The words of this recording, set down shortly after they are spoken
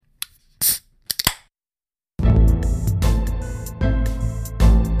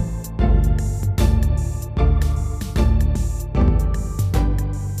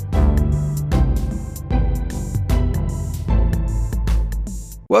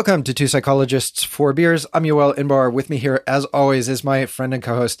Welcome to Two Psychologists, Four Beers. I'm Yoel Inbar. With me here, as always, is my friend and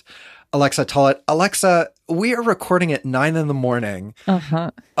co-host, Alexa Tullett. Alexa, we are recording at 9 a.m.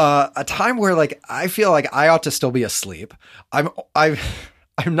 A time where, I feel like I ought to still be asleep. I'm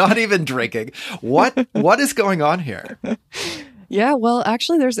not even drinking. What is going on here? Yeah, well,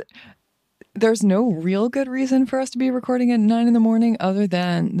 actually, there's no real good reason for us to be recording at 9 a.m. other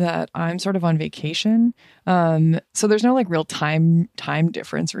than that I'm sort of on vacation. So there's no real time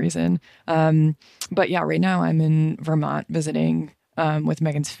difference reason. But yeah, right now I'm in Vermont visiting with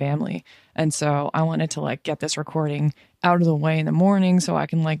Megan's family. And so I wanted to get this recording out of the way in the morning so I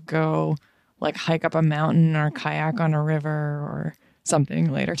can go hike up a mountain or kayak on a river or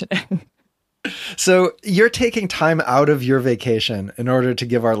something later today. So you're taking time out of your vacation in order to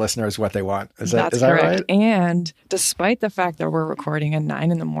give our listeners what they want. Is that right? And despite the fact that we're recording at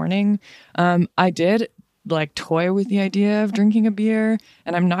 9 a.m, I did toy with the idea of drinking a beer,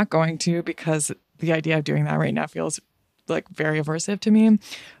 and I'm not going to because the idea of doing that right now feels very aversive to me.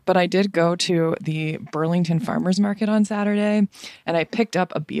 But I did go to the Burlington Farmers Market on Saturday, and I picked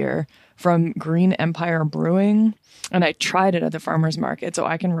up a beer from Green Empire Brewing, and I tried it at the farmers market so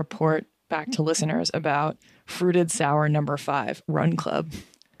I can report back to listeners about Fruited Sour No. 5 Run Club.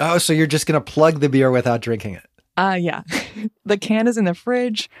 Oh, so you're just going to plug the beer without drinking it? Yeah. The can is in the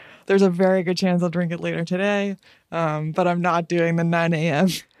fridge. There's a very good chance I'll drink it later today, but I'm not doing the 9 a.m.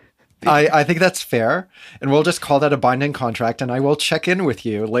 I think that's fair, and we'll just call that a binding contract, and I will check in with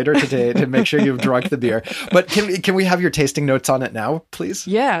you later today to make sure you've drunk the beer. But can we have your tasting notes on it now, please?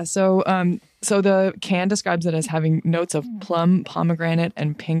 Yeah, so the can describes it as having notes of plum, pomegranate,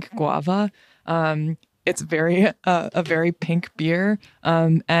 and pink guava. It's a very pink beer.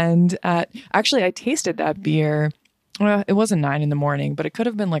 Actually, I tasted that beer. Well, it wasn't 9 a.m, but it could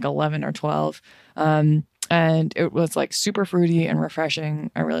have been 11 or 12. And it was super fruity and refreshing.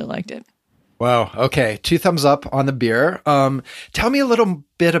 I really liked it. Wow. Okay. 2 thumbs up on the beer. Tell me a little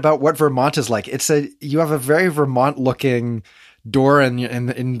bit about what Vermont is like. You have a very Vermont looking door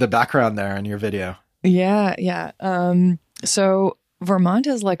in the background there in your video. Yeah. So Vermont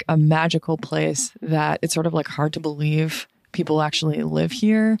is a magical place that it's sort of hard to believe people actually live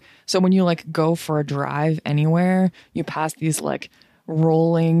here. So when you go for a drive anywhere, you pass these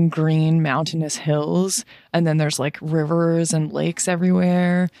rolling green mountainous hills, and then there's rivers and lakes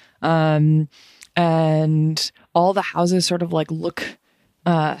everywhere, and all the houses sort of look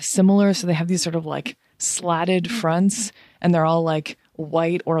similar, so they have these sort of slatted fronts, and they're all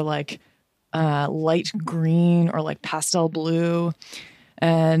white or light green or pastel blue,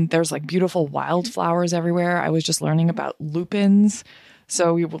 and there's beautiful wildflowers everywhere. I was just learning about lupins,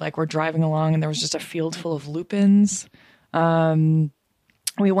 so we were driving along and there was just a field full of lupins.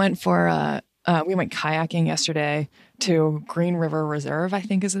 We went kayaking yesterday to Green River Reserve, I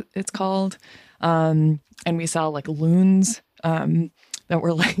think it's called. And we saw loons, that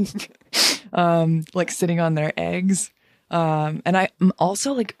were sitting on their eggs. And I'm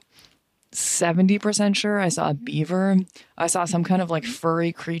also 70% sure I saw a beaver. I saw some kind of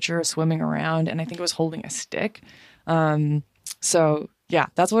furry creature swimming around, and I think it was holding a stick. So yeah,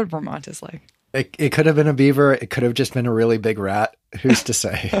 that's what Vermont is like. It could have been a beaver. It could have just been a really big rat. Who's to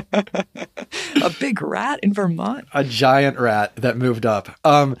say? A big rat in Vermont? A giant rat that moved up.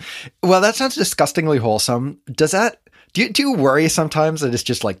 Well, that sounds disgustingly wholesome. Do you worry sometimes that it's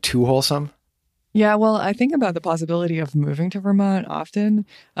just too wholesome? Yeah, well, I think about the possibility of moving to Vermont often,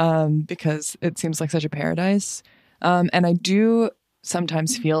 because it seems like such a paradise. And I do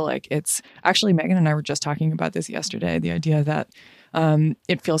sometimes feel it's actually, Megan and I were just talking about this yesterday, the idea that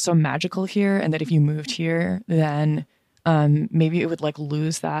it feels so magical here, and that if you moved here, then maybe it would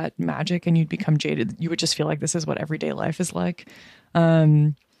lose that magic and you'd become jaded. You would just feel this is what everyday life is like.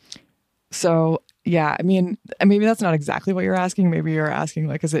 So yeah, I mean, maybe that's not exactly what you're asking. Maybe you're asking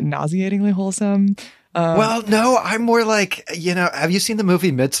is it nauseatingly wholesome? Well, no, I'm more have you seen the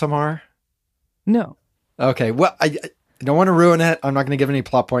movie Midsommar? No. Okay. Well, I don't want to ruin it. I'm not going to give any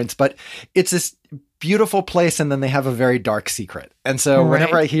plot points, but it's this beautiful place, and then they have a very dark secret. And so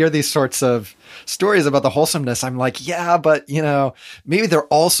whenever I hear these sorts of stories about the wholesomeness, I'm yeah, but maybe they're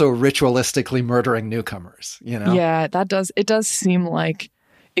also ritualistically murdering newcomers, Yeah, it does seem like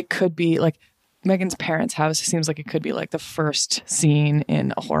it could be Megan's parents' house seems like it could be the first scene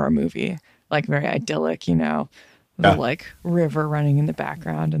in a horror movie, very idyllic, the river running in the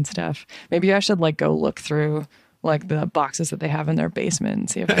background and stuff. Maybe I should go look through the boxes that they have in their basement and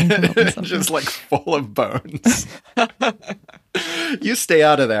see if I can come up with something. Just full of bones. You stay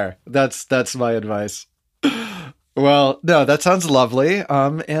out of there. That's my advice. Well, no, that sounds lovely.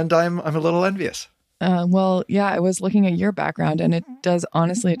 And I'm a little envious. Well, yeah, I was looking at your background, and it does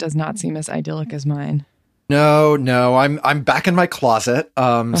not seem as idyllic as mine. No, I'm back in my closet.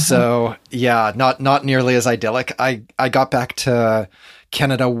 So yeah, not nearly as idyllic. I got back to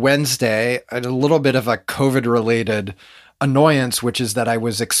Canada Wednesday. I had a little bit of a COVID related annoyance, which is that I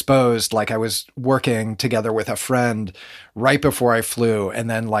was exposed. Like I was working together with a friend right before I flew. And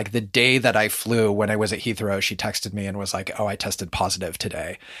then like the day that I flew, when I was at Heathrow, she texted me and was like, "Oh, I tested positive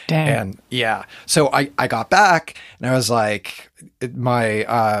today." Dang. And yeah, so I got back and I was like,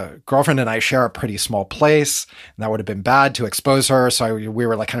 my girlfriend and I share a pretty small place, and that would have been bad to expose her. So we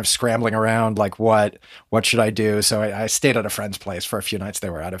were like kind of scrambling around, like what should I do? So I stayed at a friend's place for a few nights.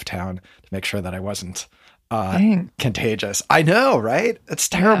 They were out of town to make sure that I wasn't contagious. I know, right? It's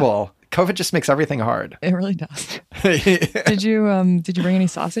terrible. Yeah. COVID just makes everything hard. It really does. Did you bring any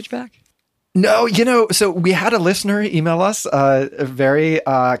sausage back? No, so we had a listener email us, a very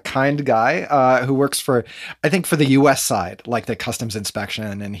kind guy who works for the U.S. side, like the customs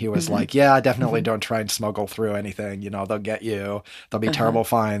inspection. And he was like, yeah, definitely don't try and smuggle through anything. They'll get you. There'll be terrible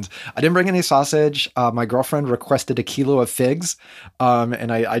fines. I didn't bring any sausage. My girlfriend requested a kilo of figs.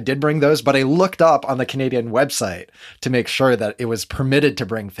 And I did bring those, but I looked up on the Canadian website to make sure that it was permitted to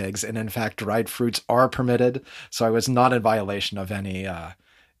bring figs. And in fact, dried fruits are permitted. So I was not in violation of any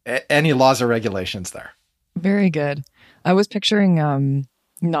laws or regulations there. Very good. I was picturing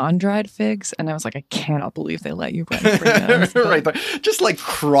non-dried figs, and I was like, I cannot believe they let you bring those. Right there. Just like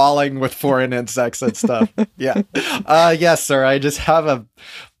crawling with foreign insects and stuff. Yeah. Yes, sir. I just have a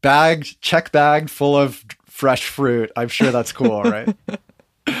check bag full of fresh fruit. I'm sure that's cool, right?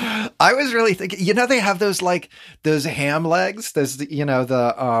 I was really thinking, they have those ham legs, those, the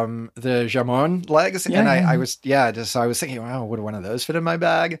jamon legs. Yeah, and yeah. I was thinking, wow, would one of those fit in my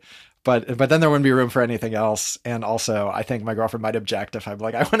bag? But then there wouldn't be room for anything else. And also I think my girlfriend might object if I'm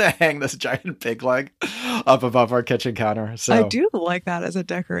like, I want to hang this giant pig leg up above our kitchen counter. So I do like that as a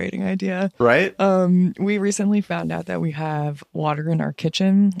decorating idea. Right. We recently found out that we have water in our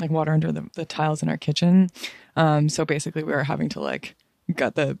kitchen, like water under the tiles in our kitchen. So basically we were having to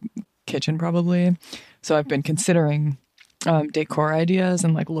gut the kitchen probably. So I've been considering decor ideas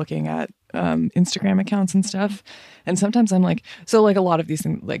and looking at Instagram accounts and stuff. And sometimes I'm like, so a lot of these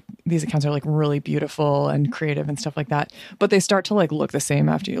things, these accounts are really beautiful and creative and stuff like that, but they start to look the same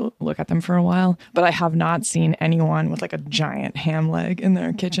after you look at them for a while. But I have not seen anyone with a giant ham leg in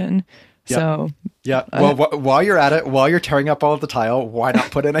their kitchen. Yep. So yeah. Well, while you're at it, while you're tearing up all of the tile, why not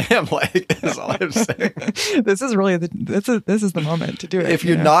put in a ham leg? Is all I'm saying. This is really this is the moment to do it. If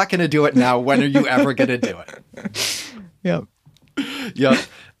you're not going to do it now, when are you ever going to do it? Yep. Yep.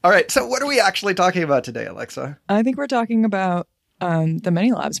 All right. So what are we actually talking about today, Alexa? I think we're talking about the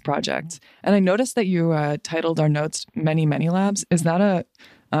Many Labs project. And I noticed that you titled our notes Many, Many Labs. Is that a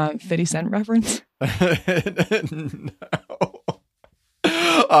 50 Cent reference? No.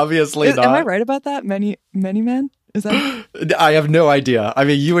 Obviously not. Am I right about that? Many men? Is that? I have no idea. I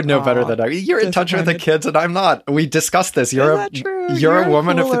mean, you would know better than I. You're in touch with the kids, and I'm not. We discussed this. You're a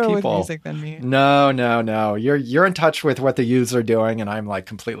woman of the people. With music than me. No. You're in touch with what the youths are doing, and I'm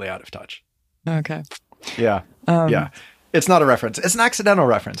completely out of touch. Okay. Yeah. Yeah. It's not a reference. It's an accidental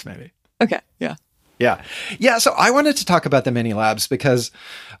reference, maybe. Okay. Yeah. Yeah. So I wanted to talk about the Many Labs because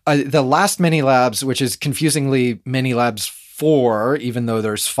the last Many Labs, which is confusingly Many Labs 4, even though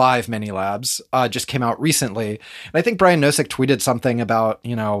there's 5 Many Labs, just came out recently. And I think Brian Nosek tweeted something about,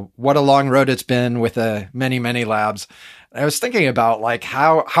 what a long road it's been with the many, many labs. I was thinking about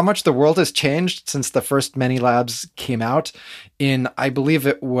how much the world has changed since the first Many Labs came out in, I believe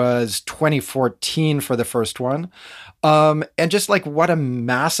it was 2014 for the first one. And just what a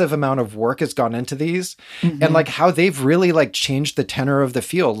massive amount of work has gone into these and how they've really changed the tenor of the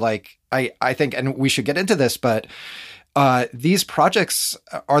field. I think, and we should get into this, but these projects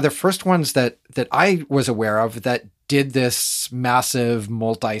are the first ones that I was aware of that did this massive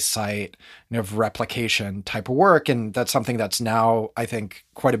multi-site replication type of work. And that's something that's now, I think,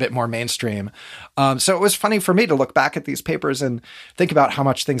 quite a bit more mainstream. So it was funny for me to look back at these papers and think about how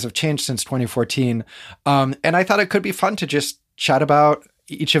much things have changed since 2014. And I thought it could be fun to just chat about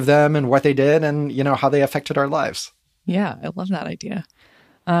each of them and what they did and, how they affected our lives. Yeah, I love that idea.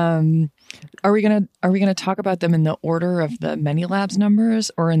 Are we gonna talk about them in the order of the Many Labs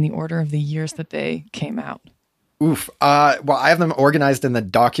numbers or in the order of the years that they came out? Oof. Well, I have them organized in the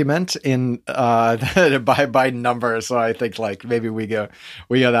document in by number, so I think maybe we go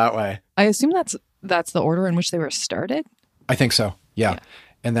that way. I assume that's the order in which they were started. I think so. Yeah.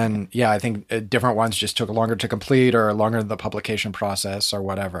 And then I think different ones just took longer to complete or longer in the publication process or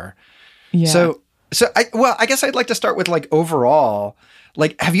whatever. Yeah. So I guess I'd like to start with like overall,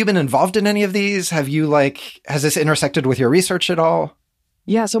 like, have you been involved in any of these? Has this intersected with your research at all?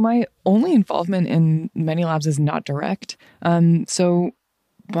 Yeah, so my only involvement in many labs is not direct. So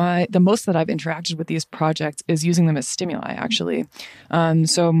the most that I've interacted with these projects is using them as stimuli, actually.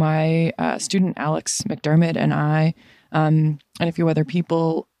 So my student Alex McDermott and I, and a few other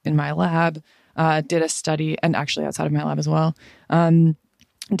people in my lab, did a study, and actually outside of my lab as well,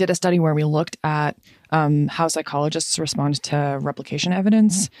 did a study where we looked at how psychologists respond to replication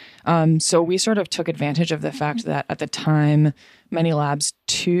evidence. So we sort of took advantage of the fact that at the time, Many Labs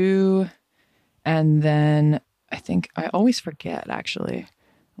 2, and then I always forget, actually.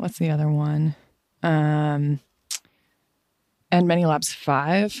 What's the other one? And Many Labs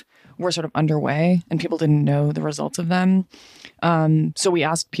 5 were sort of underway, and people didn't know the results of them. So we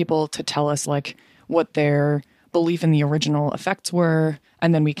asked people to tell us like what their belief in the original effects were,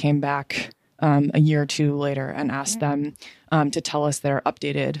 and then we came back a year or two later and asked them to tell us their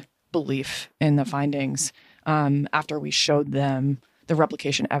updated belief in the findings after we showed them the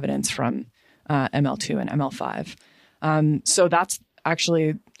replication evidence from ML2 and ML5. So that's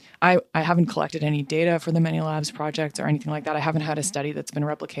actually, I haven't collected any data for the Many Labs project or anything like that. I haven't had a study that's been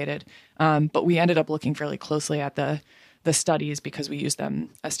replicated, but we ended up looking fairly closely at the studies because we used them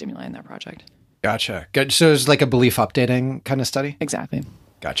as stimuli in that project. Gotcha. Good. So it's like a belief updating kind of study? Exactly.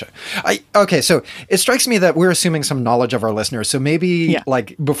 Gotcha. Okay, so it strikes me that we're assuming some knowledge of our listeners. So maybe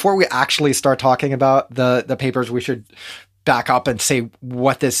like before we actually start talking about the papers, we should back up and say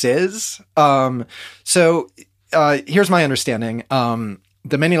what this is. So here's my understanding.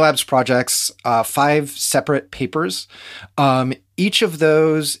 The Many Labs projects, 5 separate papers. Each of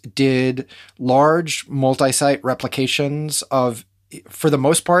those did large multi-site replications of, for the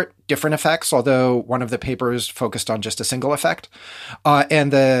most part, different effects, although one of the papers focused on just a single effect.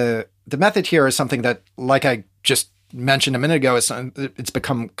 And the method here is something that, like I just mentioned a minute ago, it's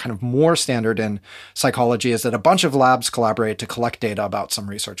become kind of more standard in psychology, is that a bunch of labs collaborate to collect data about some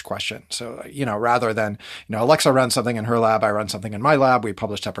research question. So, rather than, Alexa runs something in her lab, I run something in my lab, we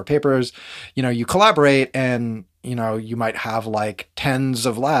publish separate papers, you collaborate and, you might have like tens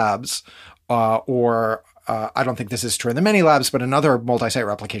of labs or I don't think this is true in the Many Labs, but in other multi-site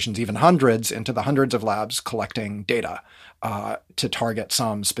replications, even hundreds into the hundreds of labs collecting data to target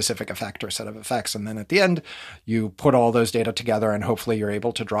some specific effect or set of effects. And then at the end, you put all those data together and hopefully you're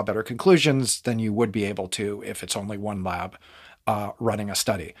able to draw better conclusions than you would be able to if it's only one lab running a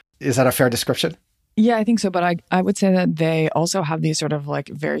study. Is that a fair description? Yeah, I think so. But I would say that they also have these sort of like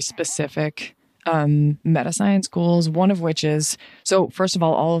very specific meta science goals, one of which is, so first of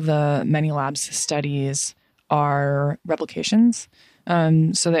all of the Many Labs studies are replications.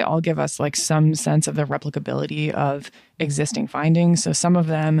 So they all give us like some sense of the replicability of existing findings. So some of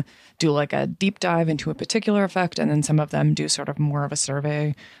them do like a deep dive into a particular effect, and then some of them do sort of more of a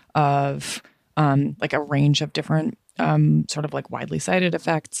survey of like a range of different sort of like widely cited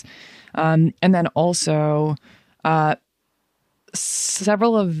effects. And then also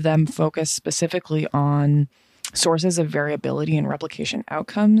several of them focus specifically on sources of variability in replication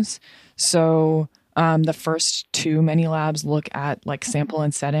outcomes. So the first 2 Many Labs look at like sample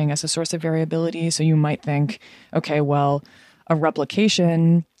and setting as a source of variability. So you might think, okay, well, a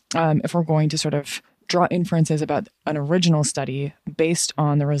replication, if we're going to sort of draw inferences about an original study based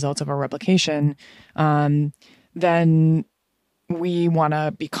on the results of a replication, then we want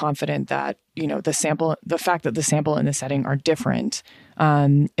to be confident that, the fact that the sample and the setting are different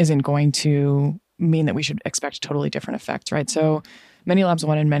isn't going to mean that we should expect totally different effects, right? So Many Labs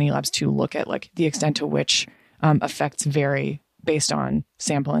 1 and Many Labs 2 look at like the extent to which effects vary based on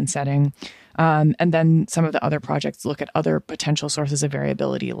sample and setting. And then some of the other projects look at other potential sources of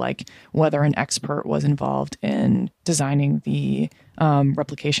variability, like whether an expert was involved in designing the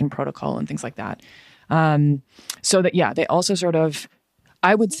replication protocol and things like that. So that, they also sort of,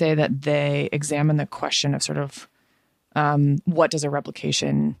 I would say that they examine the question of sort of what does a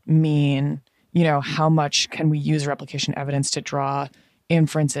replication mean? How much can we use replication evidence to draw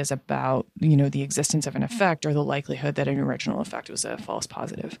inferences about, the existence of an effect or the likelihood that an original effect was a false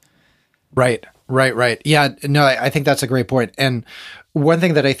positive? Right. Yeah, no, I think that's a great point. And one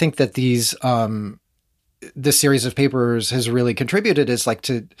thing that I think that this series of papers has really contributed is like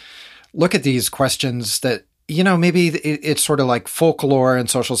to look at these questions that, maybe it's sort of like folklore in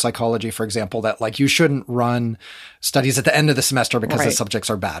social psychology, for example, that like you shouldn't run studies at the end of the semester because the subjects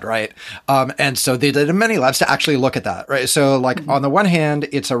are bad, right? And so they did in Many Labs to actually look at that, right? So like on the one hand,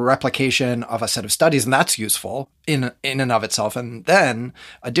 it's a replication of a set of studies, and that's useful in and of itself. And then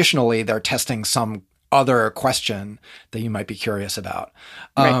additionally, they're testing some other question that you might be curious about.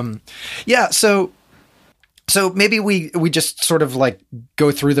 Right. So So maybe we just sort of like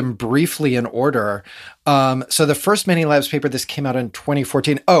go through them briefly in order. So the first Mini-Labs paper, this came out in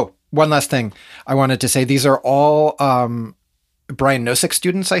 2014. Oh, one last thing I wanted to say. These are all Brian Nosek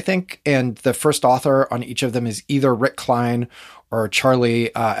students, I think. And the first author on each of them is either Rick Klein or Charlie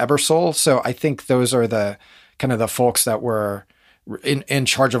Ebersole. So I think those are the kind of the folks that were in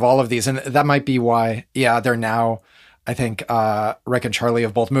charge of all of these. And that might be why, they're now, I think Rick and Charlie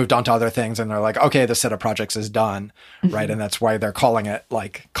have both moved on to other things, and they're like, okay, this set of projects is done, right? And that's why they're calling it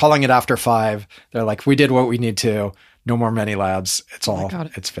after 5. They're like, we did what we need to. No more Mini-Labs. It's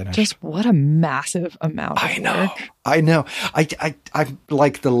it's finished. Just what a massive amount of work. I know. I'm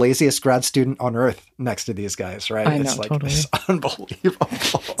like the laziest grad student on earth next to these guys, right? I know, totally. It's unbelievable.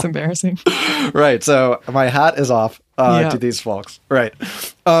 It's embarrassing. Right. So my hat is off to these folks. Right.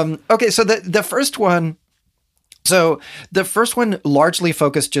 Okay. So the first one. So the first one largely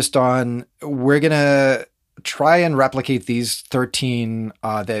focused just on, we're going to try and replicate these 13,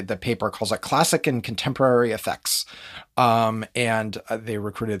 the paper calls it Classic and Contemporary Effects. And they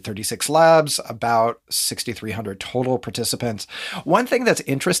recruited 36 labs, about 6,300 total participants. One thing that's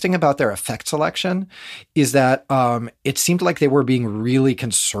interesting about their effect selection is that it seemed like they were being really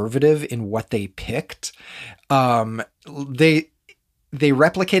conservative in what they picked. They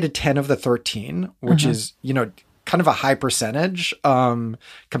replicated 10 of the 13, which is, kind of a high percentage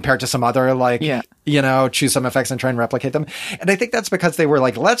compared to some other choose some effects and try and replicate them. And I think that's because they were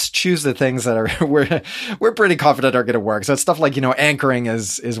like, let's choose the things that are we're pretty confident are going to work. So it's stuff like, anchoring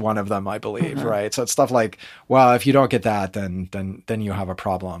is one of them, I believe, right? So it's stuff like, well, if you don't get that, then you have a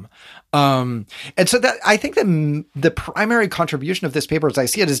problem. And so that, I think the primary contribution of this paper, as I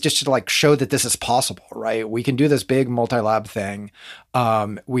see it, is just to like show that this is possible, right? We can do this big multi-lab thing.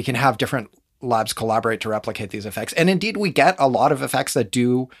 We can have different labs collaborate to replicate these effects. And indeed, we get a lot of effects that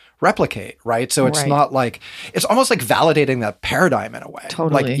do replicate, right? So it's not like, it's almost like validating the paradigm in a way.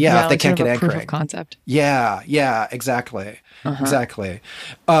 Totally. Like, if they can't get anchoring. Proof of concept. Yeah, exactly. Exactly.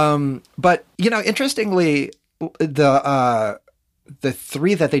 But, interestingly, the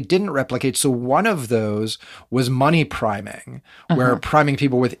 3 that they didn't replicate, so one of those was money priming, where priming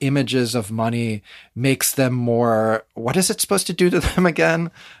people with images of money makes them more, what is it supposed to do to them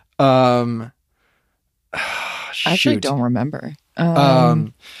again? I actually don't remember.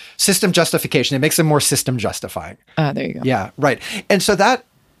 System justification. It makes them more system justifying. There you go. Yeah, right. And so that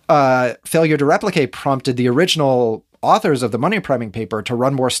failure to replicate prompted the original authors of the money priming paper to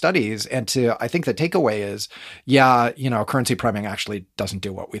run more studies. And I think the takeaway is, currency priming actually doesn't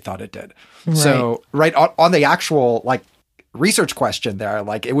do what we thought it did. Right. So on the actual research question there,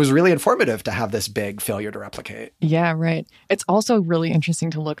 it was really informative to have this big failure to replicate. Yeah, right. It's also really interesting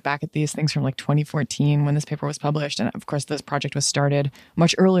to look back at these things from 2014 when this paper was published. And of course, this project was started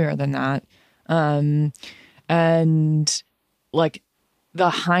much earlier than that. And the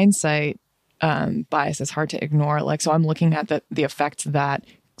hindsight bias is hard to ignore. So I'm looking at the effects that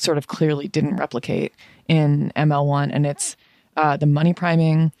sort of clearly didn't replicate in ML1, and it's the money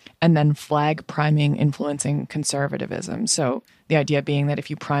priming and then flag priming influencing conservatism. So the idea being that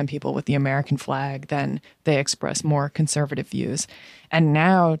if you prime people with the American flag, then they express more conservative views. And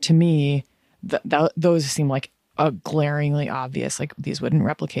now, to me, those seem like a glaringly obvious, these wouldn't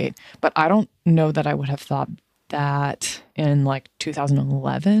replicate. But I don't know that I would have thought that in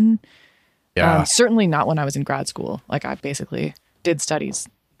 2011. Yeah. Certainly not when I was in grad school. I basically did studies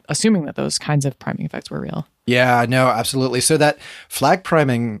assuming that those kinds of priming effects were real. Yeah, no, absolutely. So that flag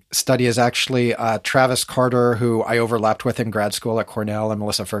priming study is actually Travis Carter, who I overlapped with in grad school at Cornell, and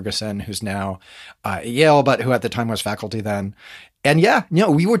Melissa Ferguson, who's now at Yale, but who at the time was faculty then. And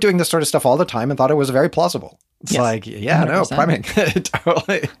we were doing this sort of stuff all the time and thought it was very plausible. It's 100%. Priming.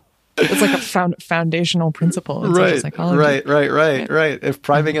 Totally. It's like a foundational principle in social psychology. Right. If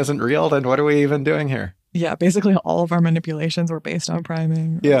priming isn't real, then what are we even doing here? Yeah, basically all of our manipulations were based on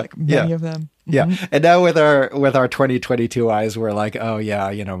priming. Many of them. Yeah. And now with our 2022 eyes, we're like, oh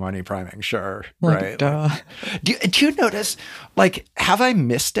yeah, money priming, sure. Right. Duh. Do you notice, have I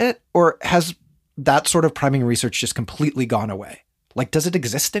missed it, or has that sort of priming research just completely gone away? Does it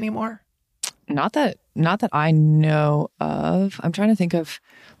exist anymore? Not that I know of. I'm trying to think of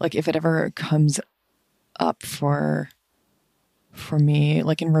if it ever comes up for me,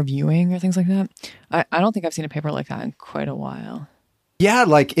 in reviewing or things like that. I don't think I've seen a paper like that in quite a while. Yeah,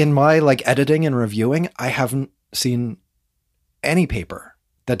 in my editing and reviewing, I haven't seen any paper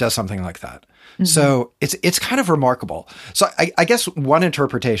that does something like that. Mm-hmm. So it's kind of remarkable. So I guess one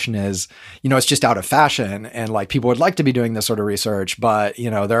interpretation is, it's just out of fashion, and people would like to be doing this sort of research, but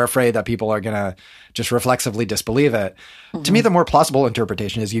they're afraid that people are going to just reflexively disbelieve it. Mm-hmm. To me, the more plausible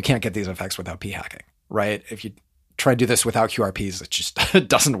interpretation is you can't get these effects without p-hacking. right? If you try to do this without QRPs, it just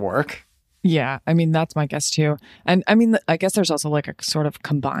doesn't work. Yeah, I mean, that's my guess too. And I mean, I guess there's also like a sort of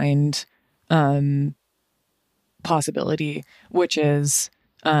combined possibility, which is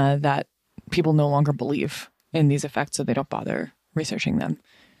that people no longer believe in these effects, so they don't bother researching them.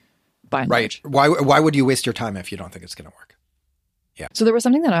 By and large. Why would you waste your time if you don't think it's going to work? Yeah. So there was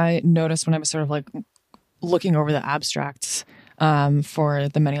something that I noticed when I was sort of like looking over the abstracts for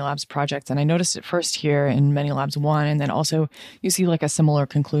the Many Labs project. And I noticed it first here in Many Labs 1, and then also you see like a similar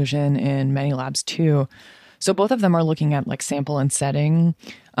conclusion in Many Labs 2. So both of them are looking at like sample and setting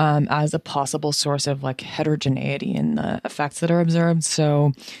as a possible source of like heterogeneity in the effects that are observed.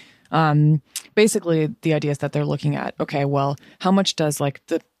 So basically the idea is that they're looking at, okay, well, how much does like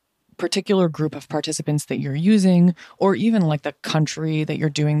the particular group of participants that you're using, or even like the country that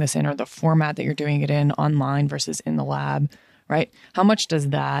you're doing this in, or the format that you're doing it in, online versus in the lab, right? How much does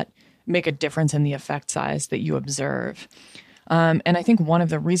that make a difference in the effect size that you observe? And I think one of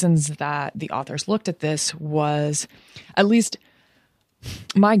the reasons that the authors looked at this was, at least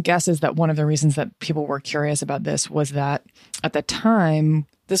my guess is that one of the reasons that people were curious about this was that at the time,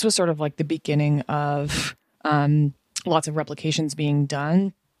 this was sort of like the beginning of lots of replications being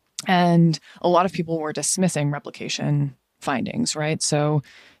done. And a lot of people were dismissing replication findings, right? So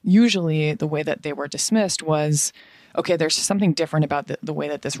usually the way that they were dismissed was, okay, there's something different about the way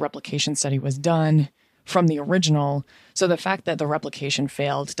that this replication study was done from the original. So the fact that the replication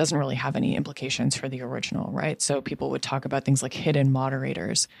failed doesn't really have any implications for the original, right? So people would talk about things like hidden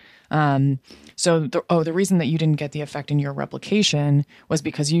moderators. The reason that you didn't get the effect in your replication was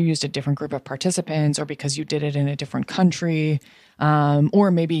because you used a different group of participants, or because you did it in a different country,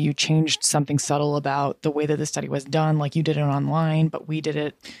 or maybe you changed something subtle about the way that the study was done, like you did it online, but we did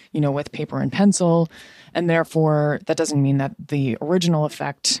it, with paper and pencil. And therefore, that doesn't mean that the original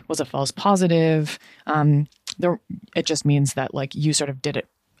effect was a false positive. It just means that like you sort of did it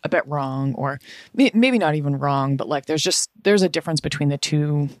a bit wrong, or maybe not even wrong, but like there's a difference between the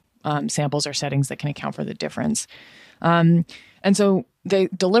two samples or settings that can account for the difference. And so they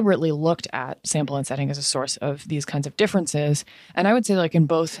deliberately looked at sample and setting as a source of these kinds of differences. And I would say like in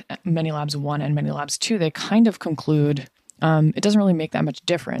both Many Labs 1 and Many Labs 2, they kind of conclude it doesn't really make that much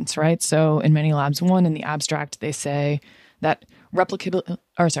difference, right? So in Many Labs 1, in the abstract, they say that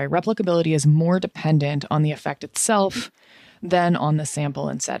replicability is more dependent on the effect itself than on the sample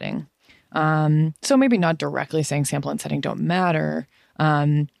and setting. So maybe not directly saying sample and setting don't matter,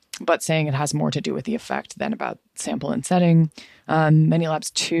 but saying it has more to do with the effect than about sample and setting. Many Labs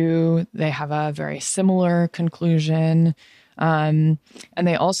 2, they have a very similar conclusion. And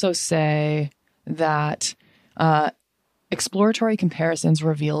they also say that exploratory comparisons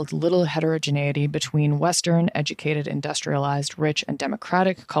revealed little heterogeneity between Western, educated, industrialized, rich, and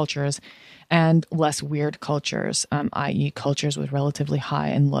democratic cultures and less weird cultures, i.e. cultures with relatively high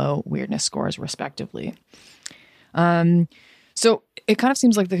and low weirdness scores, respectively. So it kind of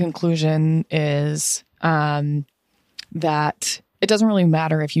seems like the conclusion is that it doesn't really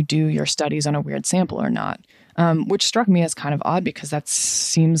matter if you do your studies on a weird sample or not, which struck me as kind of odd because that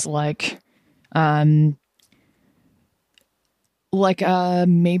seems like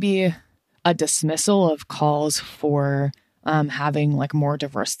maybe a dismissal of calls for having like more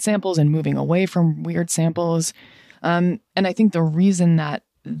diverse samples and moving away from weird samples. And I think the reason that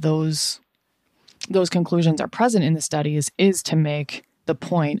those conclusions are present in the studies is to make the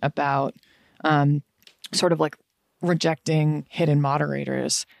point about sort of like rejecting hidden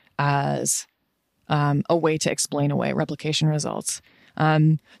moderators as a way to explain away replication results.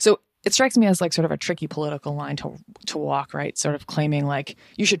 So it strikes me as like sort of a tricky political line to walk, right? Sort of claiming like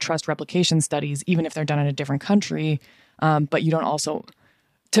you should trust replication studies even if they're done in a different country, but you don't also,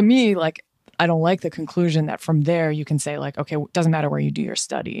 to me, like I don't like the conclusion that from there you can say like, okay, it doesn't matter where you do your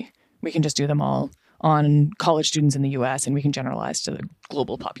study. We can just do them all on college students in the US and we can generalize to the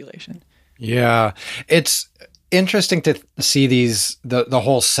global population. Yeah, it's interesting to see the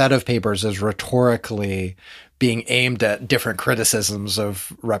whole set of papers as rhetorically being aimed at different criticisms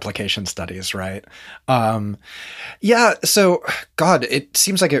of replication studies, right? Yeah, so God, it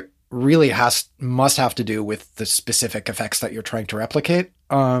seems like it really must have to do with the specific effects that you're trying to replicate.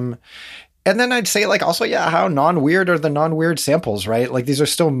 And then I'd say like also, yeah, how non-weird are the non-weird samples, right? Like these are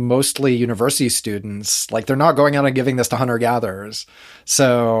still mostly university students. Like they're not going out and giving this to hunter-gatherers.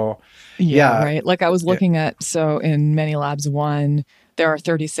 So yeah. Right. Like I was looking at, so in Many Labs 1, there are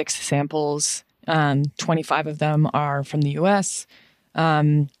 36 samples. 25 of them are from the US.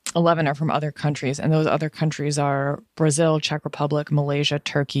 11 are from other countries. And those other countries are Brazil, Czech Republic, Malaysia,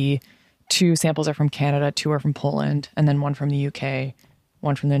 Turkey. 2 samples are from Canada, 2 are from Poland, and then 1 from the UK.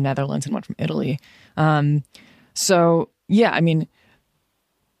 one from the Netherlands, and one from Italy. So yeah, I mean,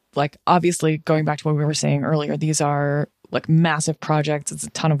 like obviously going back to what we were saying earlier, these are like massive projects. It's a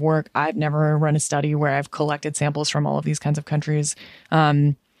ton of work. I've never run a study where I've collected samples from all of these kinds of countries.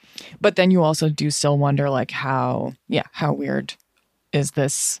 But then you also do still wonder like how weird is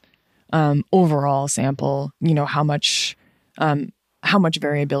this overall sample? You know, how much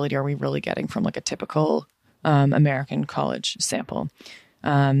variability are we really getting from like a typical American college sample?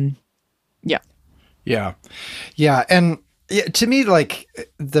 Yeah. And to me, like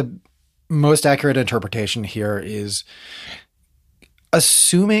the most accurate interpretation here is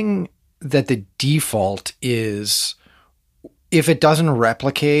assuming that the default is if it doesn't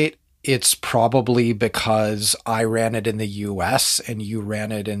replicate, it's probably because I ran it in the US and you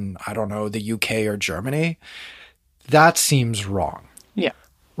ran it in, I don't know, the UK or Germany. That seems wrong. Yeah.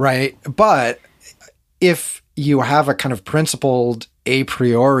 Right. But if you have a kind of principled a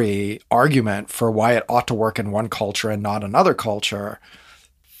priori argument for why it ought to work in one culture and not another culture,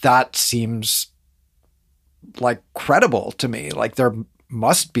 that seems like credible to me. Like there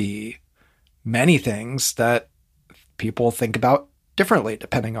must be many things that people think about differently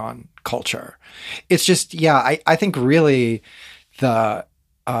depending on culture. It's just, I think really the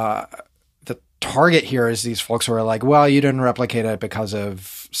target here is these folks who are like, well, you didn't replicate it because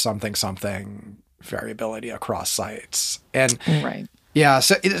of something variability across sites. And right. Yeah.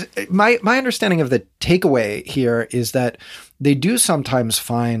 So my understanding of the takeaway here is that they do sometimes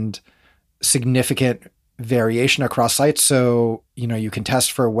find significant variation across sites. So, you know, you can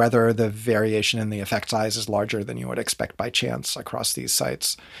test for whether the variation in the effect size is larger than you would expect by chance across these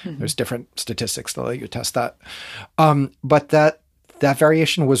sites. Mm-hmm. There's different statistics that let you test that. But that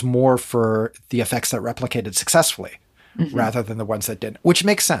variation was more for the effects that replicated successfully mm-hmm. rather than the ones that didn't, which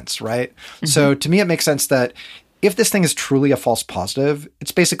makes sense, right? Mm-hmm. So to me, it makes sense that if this thing is truly a false positive,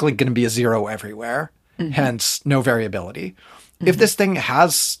 it's basically going to be a zero everywhere, mm-hmm. hence no variability. Mm-hmm. If this thing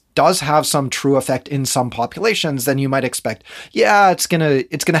does have some true effect in some populations, then you might expect, it's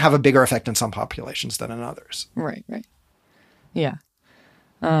gonna have a bigger effect in some populations than in others. Right. Yeah.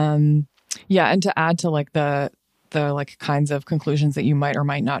 And to add to like the like kinds of conclusions that you might or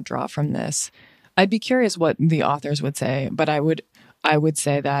might not draw from this, I'd be curious what the authors would say, but I would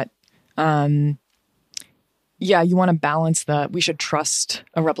say that you want to balance we should trust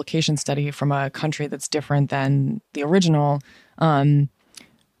a replication study from a country that's different than the original,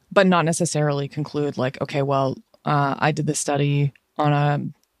 but not necessarily conclude like, okay, well, I did this study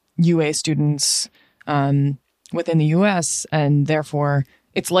on UA students within the US, and therefore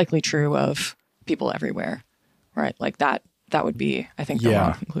it's likely true of people everywhere, right? Like that would be, I think, the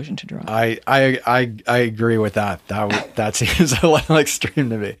wrong conclusion to draw. I agree with that. That seems a little extreme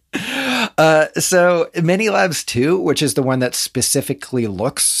to me. So Minilabs 2, which is the one that specifically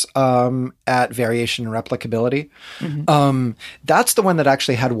looks at variation and replicability, mm-hmm. That's the one that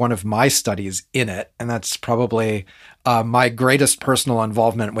actually had one of my studies in it. And that's probably my greatest personal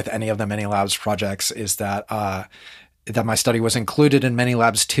involvement with any of the Minilabs projects is that my study was included in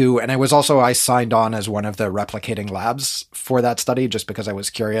Minilabs 2. And I signed on as one of the replicating labs for that study just because I was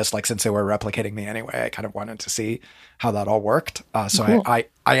curious. Like, since they were replicating me anyway, I kind of wanted to see how that all worked. So cool.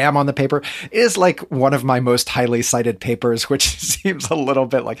 I am on the paper. It is like one of my most highly cited papers, which seems a little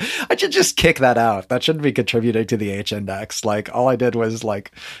bit like I should just kick that out. That shouldn't be contributing to the H-index. Like, all I did was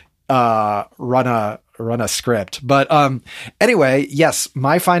like run a script. But anyway, yes,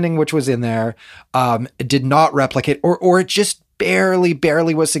 my finding, which was in there, did not replicate or it just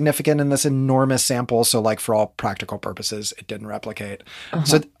barely was significant in this enormous sample. So like for all practical purposes, it didn't replicate. Uh-huh.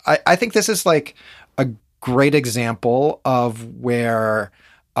 So I think this is like a great example of where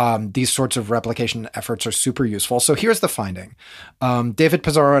these sorts of replication efforts are super useful. So here's the finding. David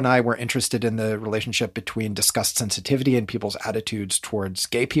Pizarro and I were interested in the relationship between disgust sensitivity and people's attitudes towards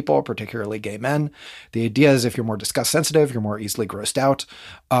gay people, particularly gay men. The idea is if you're more disgust sensitive, you're more easily grossed out,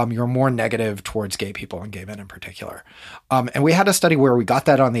 you're more negative towards gay people and gay men in particular. And we had a study where we got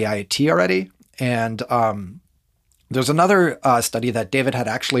that on the IIT already. And there's another study that David had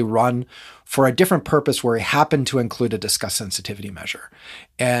actually run for a different purpose where he happened to include a disgust sensitivity measure.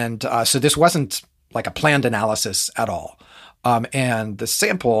 And so this wasn't like a planned analysis at all. And the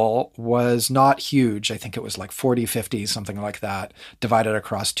sample was not huge. I think it was like 40, 50, something like that, divided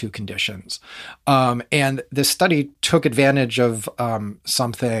across two conditions. And this study took advantage of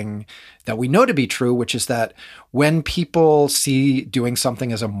something that we know to be true, which is that when people see doing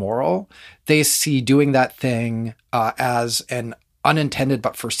something as immoral, they see doing that thing as an unintended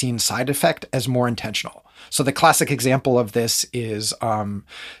but foreseen side effect as more intentional. So the classic example of this is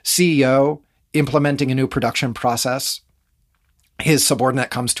CEO implementing a new production process. his subordinate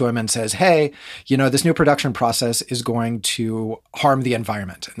comes to him and says, hey, this new production process is going to harm the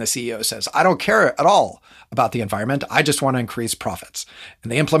environment. And the CEO says, I don't care at all about the environment. I just want to increase profits.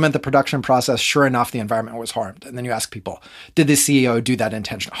 And they implement the production process. Sure enough, the environment was harmed. And then you ask people, did the CEO do that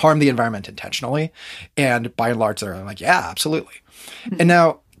intentionally, harm the environment intentionally? And by and large, they're like, yeah, absolutely. And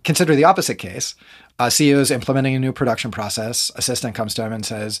now consider the opposite case. CEO is implementing a new production process. Assistant comes to him and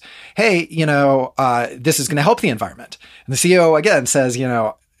says, hey, this is going to help the environment. And the CEO again says,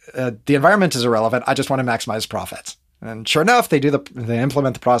 the environment is irrelevant. I just want to maximize profits. And sure enough, they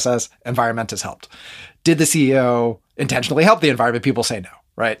implement the process. Environment is helped. Did the CEO intentionally help the environment? People say no,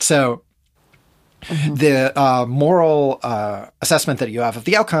 right? So the moral assessment that you have of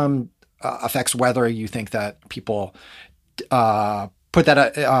the outcome affects whether you think that people cause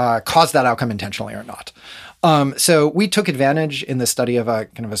that outcome intentionally or not. So we took advantage in the study of a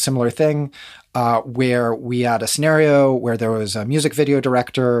kind of a similar thing, where we had a scenario where there was a music video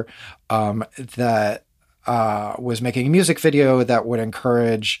director that was making a music video that would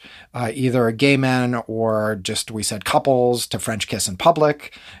encourage either gay men or just, we said, couples to French kiss in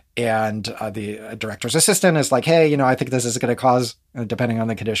public. And the director's assistant is like, hey, I think this is going to cause, depending on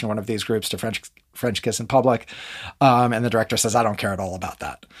the condition, one of these groups to French kiss in public. And the director says, I don't care at all about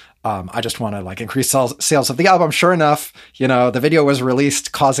that. I just want to increase sales of the album. Sure enough, the video was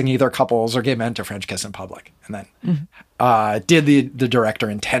released causing either couples or gay men to French kiss in public. And then did the director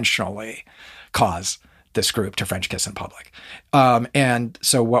intentionally cause this group to French kiss in public? And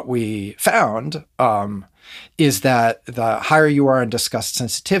so what we found is that the higher you are in disgust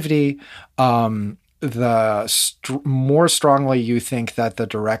sensitivity, the more strongly you think that the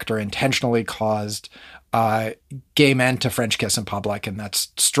director intentionally caused gay men to French kiss in public, and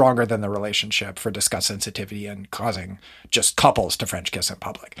that's stronger than the relationship for disgust sensitivity and causing just couples to French kiss in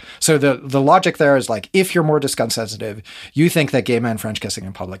public. So the logic there is if you're more disgust sensitive, you think that gay men French kissing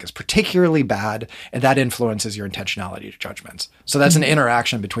in public is particularly bad, and that influences your intentionality judgments. So that's an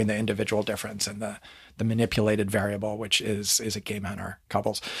interaction between the individual difference and the manipulated variable, which is it gay men or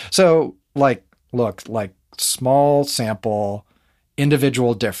couples? So look, small sample,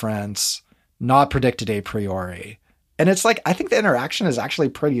 individual difference, not predicted a priori. And it's I think the interaction is actually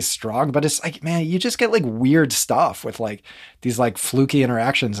pretty strong, but it's man, you just get weird stuff with these fluky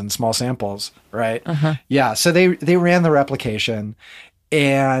interactions in small samples, right? Yeah. So they ran the replication,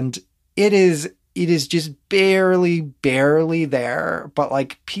 and it is just barely there,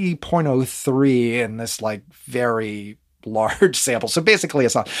 but p.03 in this very large sample. So basically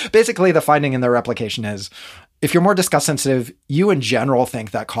it's not. Basically the finding in the replication is, if you're more disgust sensitive, you in general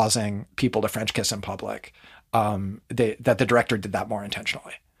think that causing people to French kiss in public, that the director did that more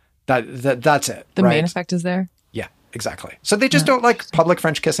intentionally. That's it. The main effect is there? Yeah, exactly. So they just don't like public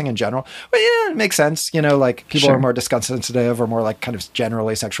French kissing in general. Well, yeah, it makes sense. People are more disgust sensitive or more kind of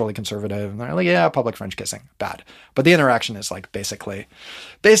generally sexually conservative. And they're like, yeah, public French kissing, bad. But the interaction is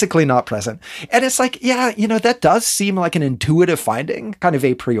basically not present. And it's yeah, that does seem like an intuitive finding, kind of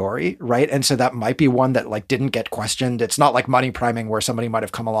a priori, right? And so that might be one that didn't get questioned. It's not like money priming where somebody might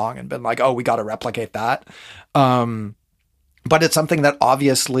have come along and been oh, we got to replicate that. But it's something that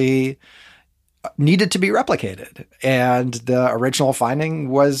obviously needed to be replicated. And the original finding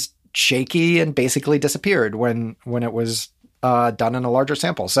was shaky and basically disappeared when it was done in a larger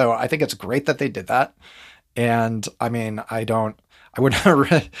sample. So I think it's great that they did that. And I mean, I would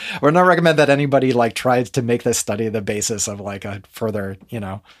not recommend that anybody tries to make this study the basis of a further,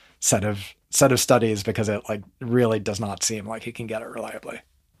 set of studies, because it really does not seem like you can get it reliably.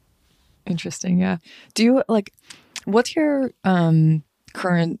 Interesting. Yeah. Do you what's your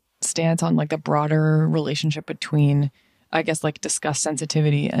current stance on the broader relationship between, I guess, disgust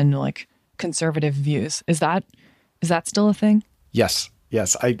sensitivity and conservative views? Is that still a thing? Yes,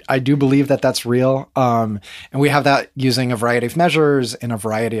 I do believe that that's real. And we have that using a variety of measures in a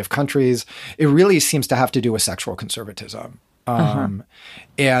variety of countries. It really seems to have to do with sexual conservatism. And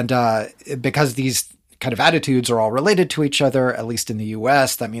because these kind of attitudes are all related to each other, at least in the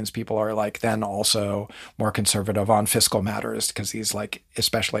US, that means people are then also more conservative on fiscal matters, because these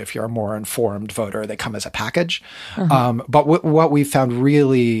especially if you're a more informed voter, they come as a package. But what we found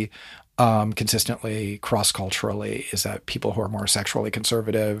really consistently cross-culturally is that people who are more sexually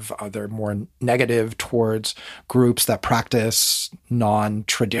conservative, they're more negative towards groups that practice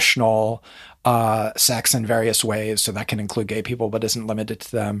non-traditional sex in various ways. So that can include gay people, but isn't limited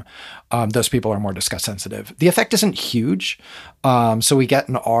to them. Those people are more disgust sensitive. The effect isn't huge. So we get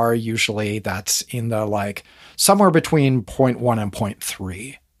an R usually that's in the somewhere between 0.1 and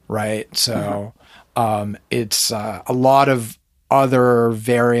 0.3, right? So it's a lot of other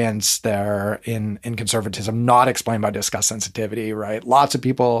variants there in conservatism not explained by discuss sensitivity, right? Lots of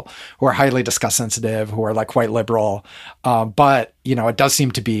people who are highly discuss sensitive, who are like quite liberal, but it does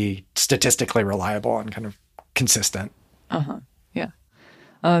seem to be statistically reliable and kind of consistent. Yeah.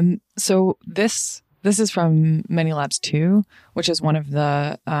 So this is from Many-Labs 2, which is one of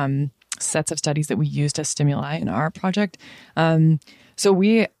the sets of studies that we used as stimuli in our project. So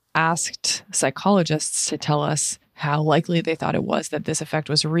we asked psychologists to tell us how likely they thought it was that this effect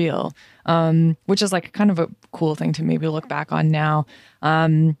was real, which is like kind of a cool thing to maybe look back on now.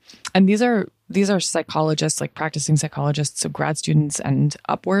 And these are psychologists, like practicing psychologists, so grad students and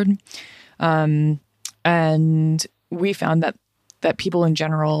upward. And we found that people in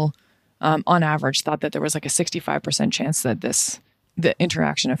general, on average, thought that there was like a 65% chance that the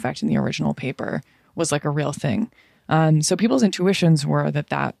interaction effect in the original paper was like a real thing. So people's intuitions were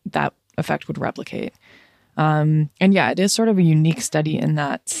that effect would replicate. And yeah, it is sort of a unique study in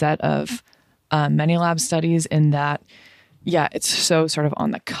that set of Many-Labs studies in that, yeah, it's so sort of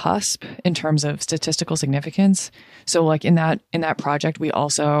on the cusp in terms of statistical significance. So like in that project, we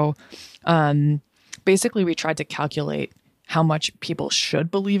also basically we tried to calculate how much people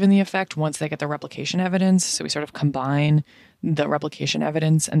should believe in the effect once they get the replication evidence. So we sort of combine the replication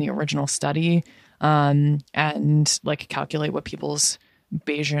evidence and the original study and like calculate what people's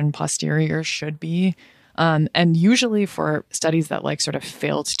Bayesian posterior should be. And usually for studies that like sort of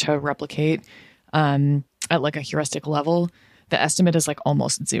failed to replicate at like a heuristic level, the estimate is like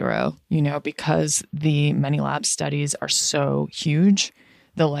almost zero, because the Many-Labs studies are so huge.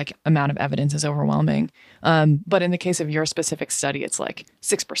 The like amount of evidence is overwhelming. But in the case of your specific study, it's like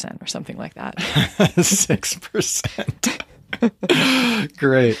 6% or something like that. 6%.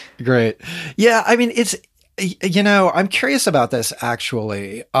 Great. Yeah, I mean, it's, I'm curious about this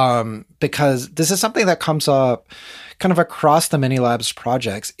actually, because this is something that comes up kind of across the Many-Labs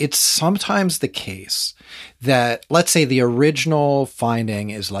projects. It's sometimes the case that, let's say the original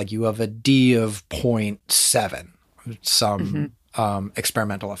finding is like you have a D of 0.7, some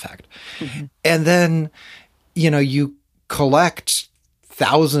experimental effect. Mm-hmm. And then, you collect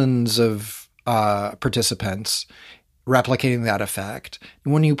thousands of participants replicating that effect.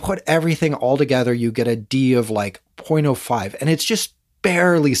 And when you put everything all together, you get a D of like 0.05, and it's just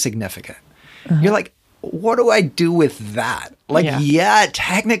barely significant. You're like, what do I do with that? Like, yeah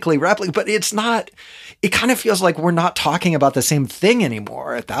technically replicate, but it's not, it kind of feels like we're not talking about the same thing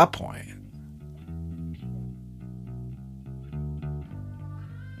anymore at that point.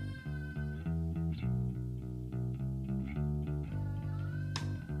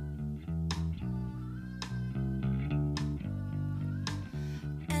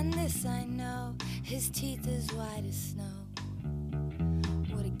 I know his teeth as white as snow.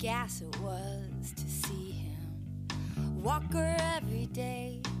 What a gas it was to see him walk her every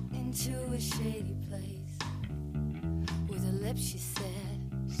day into a shady place. With her lips she said,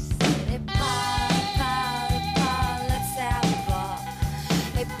 hey Pa, Pa, hey Pa, let's have a ball.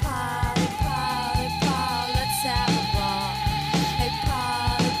 Hey Pa, hey Pa, hey Pa, let's have a ball. Hey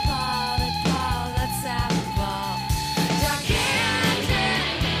Pa, hey Pa, hey Pa, let's have a ball.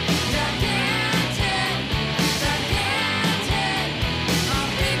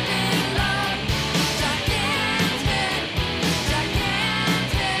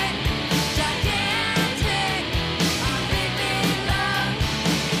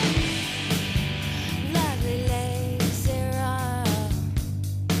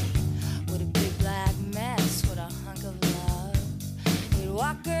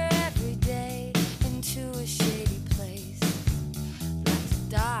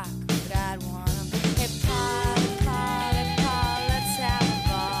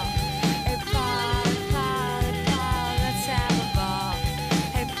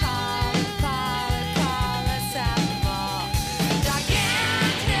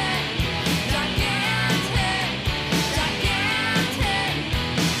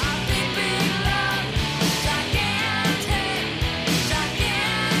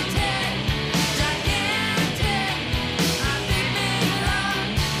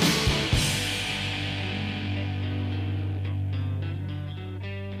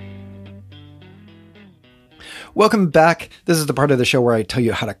 Welcome back. This is the part of the show where I tell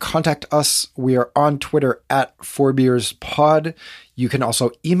you how to contact us. We are on Twitter at 4beerspod. You can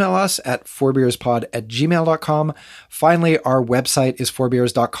also email us at 4beerspod@gmail.com. Finally, our website is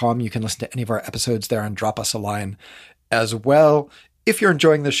 4beers.com. You can listen to any of our episodes there and drop us a line as well. If you're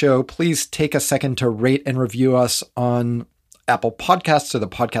enjoying the show, please take a second to rate and review us on Apple Podcasts or the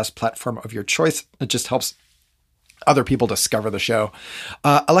podcast platform of your choice. It just helps other people discover the show.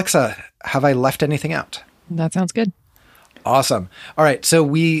 Alexa, have I left anything out? That sounds good. Awesome. All right. So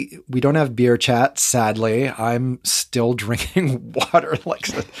we don't have beer chat, sadly. I'm still drinking water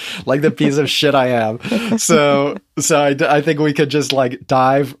like the piece of shit I am. So I think we could just like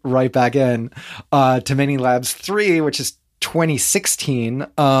dive right back in to Mini Labs 3, which is 2016.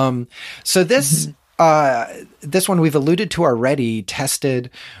 So this this one we've alluded to already, tested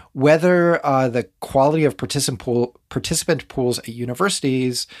whether the quality of participant pools at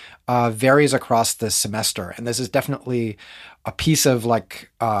universities varies across the semester. And this is definitely a piece of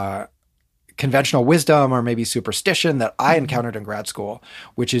like conventional wisdom or maybe superstition that I encountered in grad school,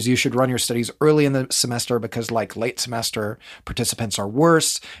 which is you should run your studies early in the semester because like late semester participants are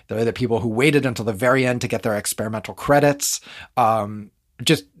worse. They're the people who waited until the very end to get their experimental credits.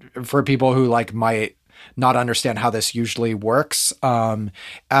 Just for people who like might not understand how this usually works. At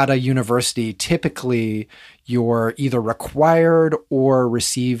a university, typically you're either required or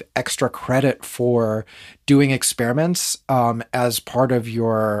receive extra credit for doing experiments as part of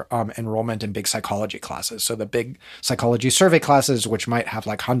your enrollment in big psychology classes. So the big psychology survey classes, which might have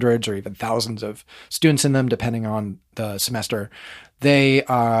like hundreds or even thousands of students in them, depending on the semester, they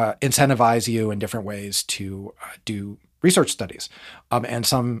incentivize you in different ways to do research studies. And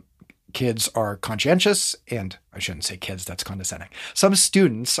some kids are conscientious, and I shouldn't say kids, that's condescending. Some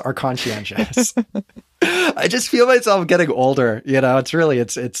students are conscientious. I just feel myself getting older,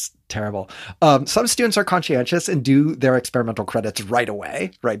 it's terrible. Some students are conscientious and do their experimental credits right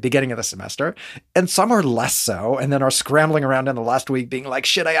away, right, beginning of the semester. And some are less so, and then are scrambling around in the last week being like,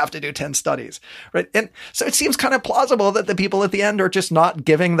 shit, I have to do 10 studies, right? And so it seems kind of plausible that the people at the end are just not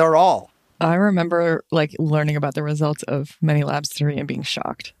giving their all. I remember like learning about the results of Mini Labs 3 and being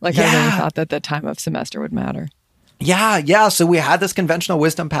shocked. Like I really thought that the time of semester would matter. Yeah. So we had this conventional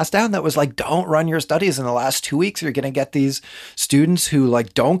wisdom passed down that was like, don't run your studies in the last 2 weeks. You're going to get these students who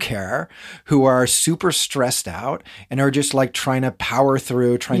like don't care, who are super stressed out and are just like trying to power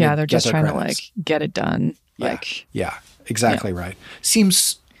through, they're just trying to like get it done. Yeah, exactly right.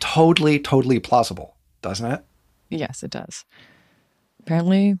 Seems totally plausible, doesn't it? Yes, it does.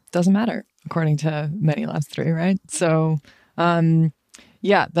 Apparently doesn't matter, according to Mini Labs 3, right? So, they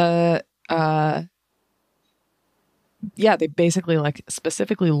basically like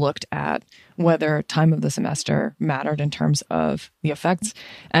specifically looked at whether time of the semester mattered in terms of the effects.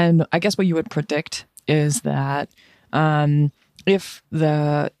 And I guess what you would predict is that if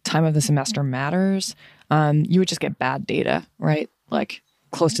the time of the semester matters, you would just get bad data, right? Like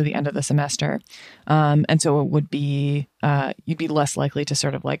close to the end of the semester. And so it would be, you'd be less likely to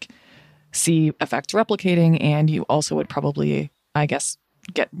sort of like see effects replicating. And you also would probably, I guess,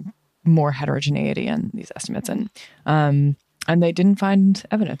 get more heterogeneity in these estimates. And they didn't find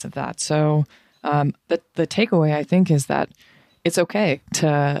evidence of that. So the takeaway, I think, is that it's okay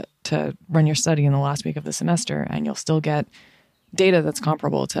to run your study in the last week of the semester and you'll still get data that's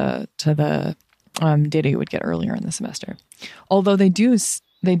comparable to the data you would get earlier in the semester. Although they do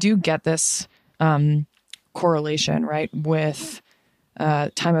get this correlation, right, with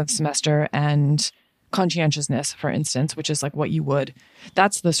time of semester and conscientiousness, for instance, which is like what you would,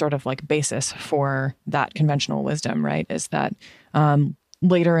 that's the sort of like basis for that conventional wisdom, right, is that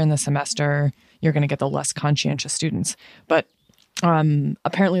later in the semester, you're going to get the less conscientious students. But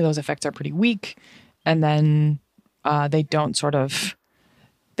apparently those effects are pretty weak, and then they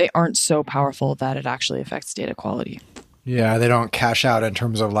aren't so powerful that it actually affects data quality. Yeah, they don't cash out in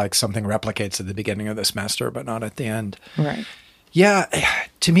terms of like something replicates at the beginning of the semester, but not at the end. Right. Yeah.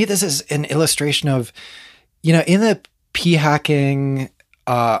 To me, this is an illustration of, in the p-hacking,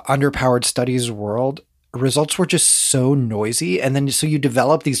 underpowered studies world, results were just so noisy. And then so you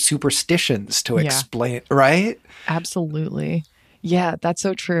develop these superstitions to explain, right? Absolutely. Yeah, that's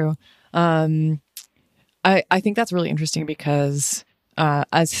so true. I think that's really interesting because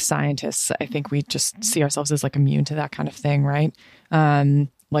as scientists, I think we just see ourselves as like immune to that kind of thing, right?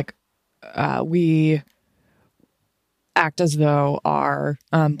 We act as though our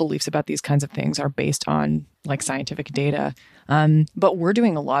beliefs about these kinds of things are based on like scientific data. But we're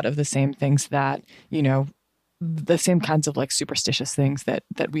doing a lot of the same things that, the same kinds of like superstitious things that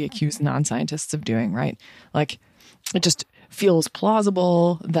we accuse non-scientists of doing, right? Like it just feels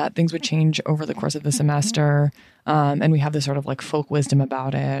plausible that things would change over the course of the semester. And we have this sort of like folk wisdom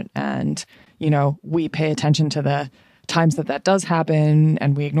about it. And, we pay attention to the times that does happen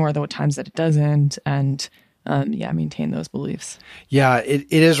and we ignore the times that it doesn't. And maintain those beliefs. Yeah,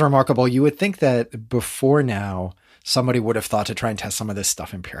 it is remarkable. You would think that before now, somebody would have thought to try and test some of this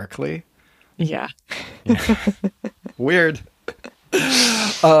stuff empirically. Yeah. Weird.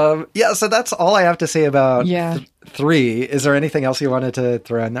 So that's all I have to say about 3. Is there anything else you wanted to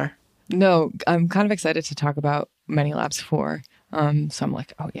throw in there? No, I'm kind of excited to talk about Many Labs 4. So I'm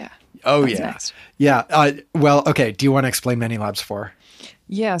like, oh yeah. Oh yeah. Next. Yeah. Well, okay. Do you want to explain Many Labs 4?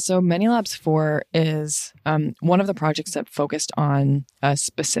 Yeah. So Many Labs 4 is one of the projects that focused on a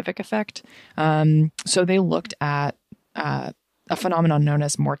specific effect. So they looked at a phenomenon known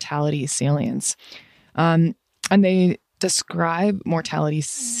as mortality salience. And they describe mortality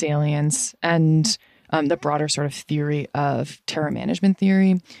salience and the broader sort of theory of terror management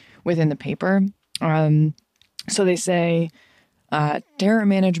theory within the paper. So they say terror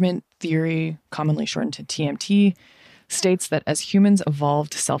management theory, commonly shortened to TMT, states that as humans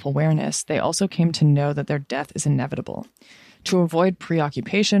evolved self-awareness, they also came to know that their death is inevitable. To avoid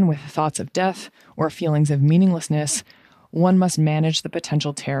preoccupation with thoughts of death or feelings of meaninglessness, one must manage the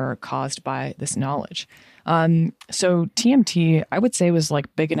potential terror caused by this knowledge. So TMT, I would say, was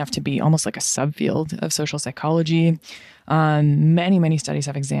like big enough to be almost like a subfield of social psychology. Many, many studies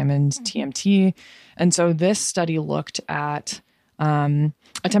have examined TMT. And so this study looked at,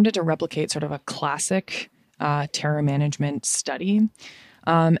 attempted to replicate sort of a classic terror management study,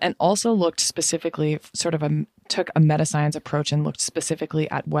 and also looked specifically, took a meta-science approach and looked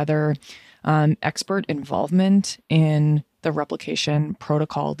specifically at whether expert involvement in the replication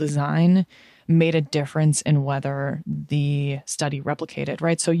protocol design made a difference in whether the study replicated,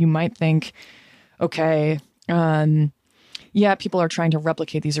 right? So you might think, okay, yeah, people are trying to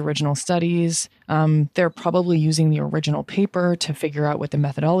replicate these original studies. They're probably using the original paper to figure out what the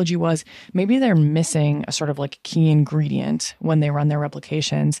methodology was. Maybe they're missing a sort of like key ingredient when they run their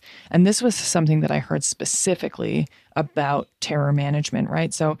replications. And this was something that I heard specifically about terror management,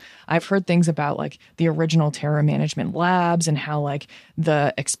 right? So I've heard things about like the original terror management labs and how like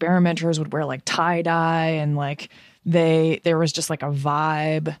the experimenters would wear like tie-dye and like there was just like a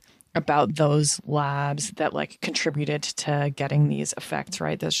vibe about those labs that like contributed to getting these effects,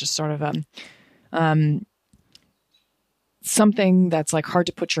 right? That's just sort of something that's like hard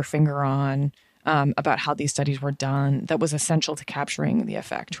to put your finger on about how these studies were done that was essential to capturing the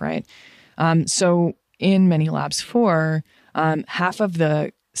effect, right? So in Many Labs 4, half of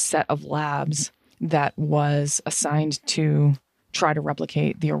the set of labs that was assigned to try to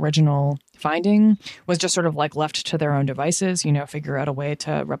replicate the original finding was just sort of like left to their own devices, figure out a way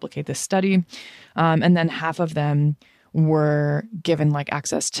to replicate this study. And then half of them were given like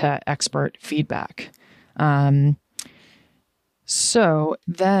access to expert feedback. So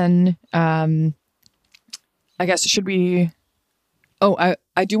then I guess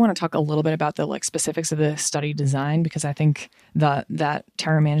I do want to talk a little bit about the like specifics of the study design, because I think that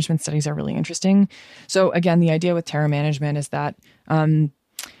terror management studies are really interesting. So again, the idea with terror management is that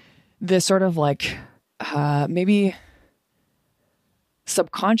this sort of like maybe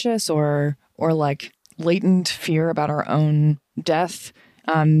subconscious or like latent fear about our own death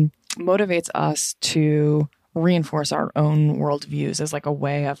motivates us to reinforce our own worldviews as like a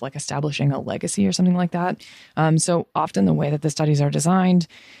way of like establishing a legacy or something like that. So often the way that the studies are designed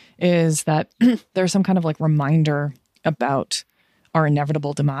is that there's some kind of like reminder about our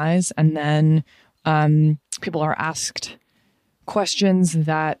inevitable demise. And then people are asked questions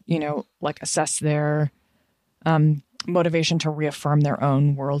that, like assess their motivation to reaffirm their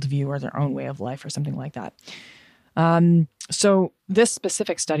own worldview or their own way of life or something like that. So this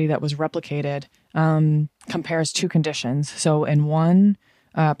specific study that was replicated compares two conditions. So in one,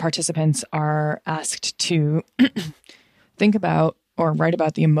 participants are asked to think about or write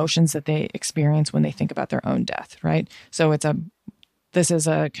about the emotions that they experience when they think about their own death, right? So this is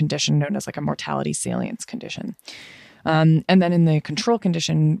a condition known as like a mortality salience condition. And then in the control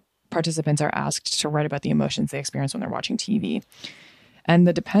condition, participants are asked to write about the emotions they experience when they're watching TV. And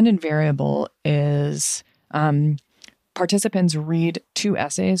the dependent variable is participants read two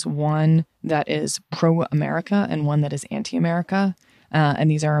essays, one that is pro-America and one that is anti-America.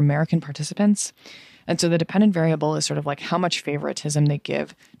 And these are American participants. And so the dependent variable is sort of like how much favoritism they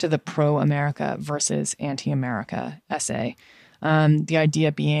give to the pro-America versus anti-America essay. The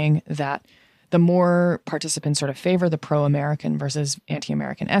idea being that the more participants sort of favor the pro-American versus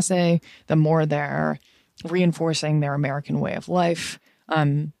anti-American essay, the more they're reinforcing their American way of life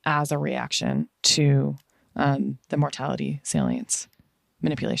as a reaction to the mortality salience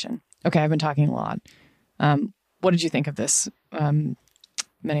manipulation. Okay, I've been talking a lot. What did you think of this,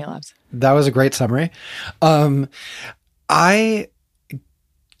 Many Labs? That was a great summary. I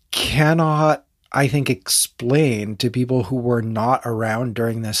cannot, I think, explain to people who were not around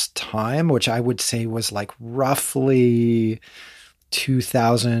during this time, which I would say was like roughly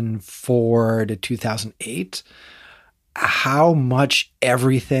 2004 to 2008, how much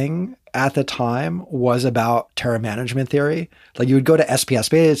everything at the time was about terror management theory. Like you would go to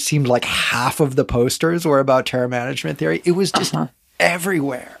SPSB, it seemed like half of the posters were about terror management theory. It was just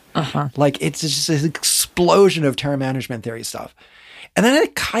everywhere. Like it's just an explosion of terror management theory stuff. And then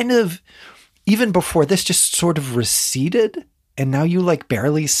it kind of, even before this, just sort of receded. And now you like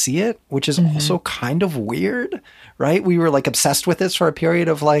barely see it, which is also kind of weird, right? We were like obsessed with this for a period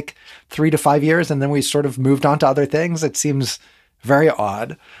of like 3 to 5 years, and then we sort of moved on to other things. It seems very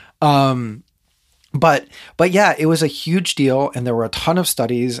odd. But yeah, it was a huge deal, and there were a ton of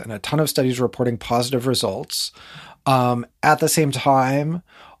studies reporting positive results. At the same time,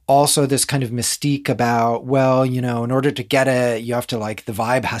 also this kind of mystique about, well, you know, in order to get it, you have to like, the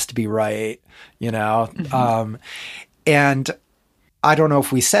vibe has to be right, you know? And I don't know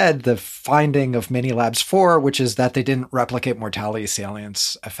if we said the finding of Minilabs 4, which is that they didn't replicate mortality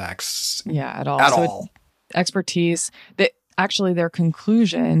salience effects. Yeah, at all. Expertise, actually their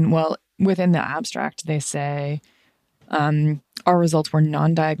conclusion, well, within the abstract, they say, our results were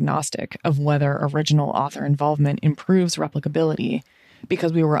non-diagnostic of whether original author involvement improves replicability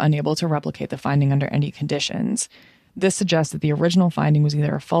because we were unable to replicate the finding under any conditions. This suggests that the original finding was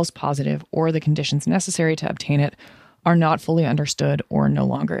either a false positive or the conditions necessary to obtain it are not fully understood or no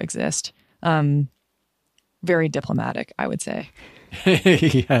longer exist. Very diplomatic, I would say.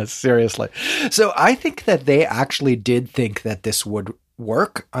 Yes, seriously. So I think that they actually did think that this would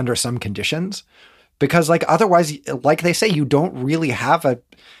work under some conditions, because like otherwise, like they say, you don't really have a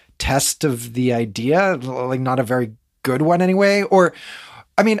test of the idea, like not a very good one anyway. Or,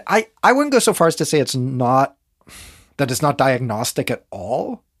 I mean, I wouldn't go so far as to say it's not diagnostic at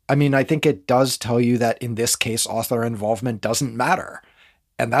all. I mean, I think it does tell you that in this case, author involvement doesn't matter.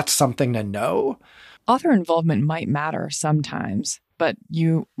 And that's something to know. Author involvement might matter sometimes, but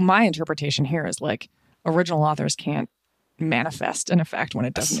my interpretation here is like original authors can't manifest an effect when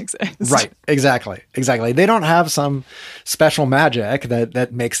it doesn't exist. Right. Exactly. They don't have some special magic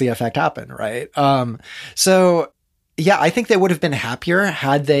that makes the effect happen. Right. So yeah, I think they would have been happier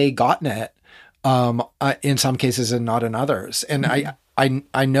had they gotten it in some cases and not in others. And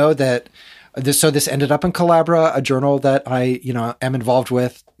I know that this ended up in Collabra, a journal that I, am involved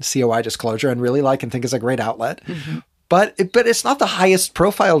with, COI disclosure, and really like and think is a great outlet. But it's not the highest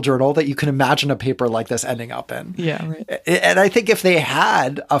profile journal that you can imagine a paper like this ending up in. Yeah, right. And I think if they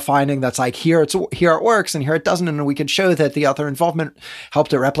had a finding that's like, here it works and here it doesn't, and we could show that the author involvement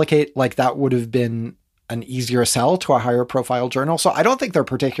helped it replicate, like that would have been an easier sell to a higher profile journal. So I don't think they're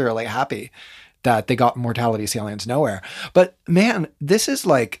particularly happy that they got mortality salience nowhere. But man, this is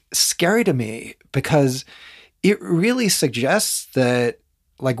like scary to me because it really suggests that,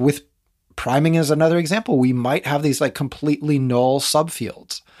 like with priming as another example, we might have these like completely null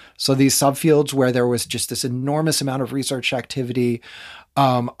subfields. So these subfields where there was just this enormous amount of research activity,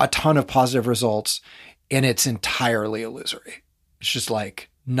 a ton of positive results, and it's entirely illusory. It's just like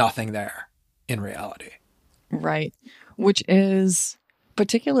nothing there in reality. Right. Which is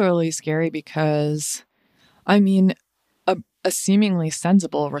particularly scary because, I mean, a seemingly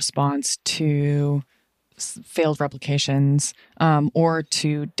sensible response to failed replications or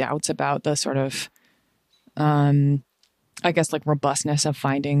to doubts about the sort of, I guess, like robustness of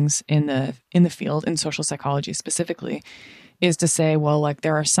findings in the field, in social psychology specifically, is to say, well, like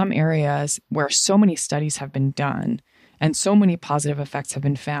there are some areas where so many studies have been done and so many positive effects have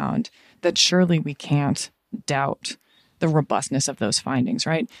been found that surely we can't doubt the robustness of those findings,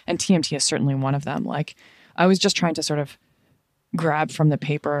 right? And TMT is certainly one of them. Like, I was just trying to sort of grab from the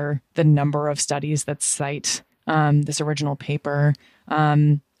paper the number of studies that cite this original paper.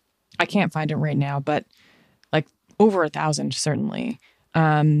 I can't find it right now, but like over 1,000 certainly.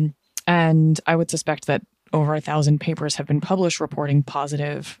 And I would suspect that over 1,000 papers have been published reporting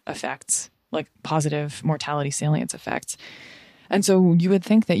positive effects, like positive mortality salience effects. And so you would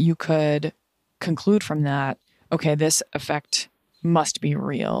think that you could conclude from that, okay, this effect must be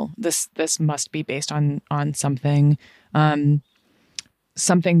real. This must be based on something,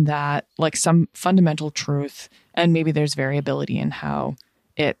 something that, like, some fundamental truth, and maybe there's variability in how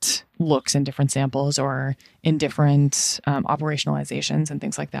it looks in different samples or in different operationalizations and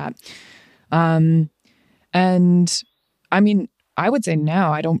things like that. And I mean, I would say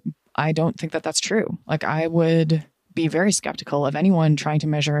now I don't think that that's true. Like, I would be very skeptical of anyone trying to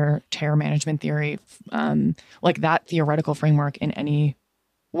measure terror management theory, like that theoretical framework in any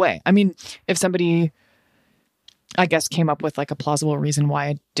way. I mean, if somebody, I guess, came up with like a plausible reason why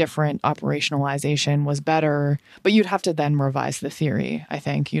a different operationalization was better, but you'd have to then revise the theory. I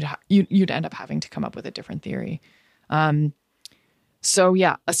think you'd end up having to come up with a different theory. So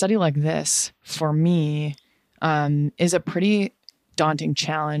yeah, a study like this for me is a pretty daunting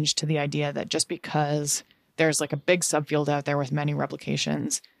challenge to the idea that just because there's like a big subfield out there with many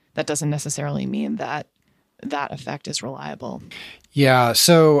replications, that doesn't necessarily mean that that effect is reliable. Yeah.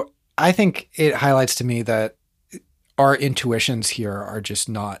 So I think it highlights to me that our intuitions here are just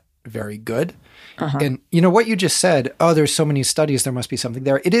not very good. And what you just said, oh, there's so many studies, there must be something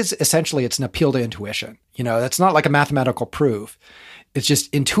there. It is essentially, it's an appeal to intuition. That's not like a mathematical proof. It's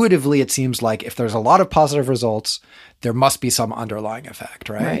just intuitively, it seems like if there's a lot of positive results, there must be some underlying effect,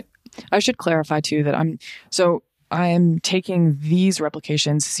 right? Right. I should clarify too that I am taking these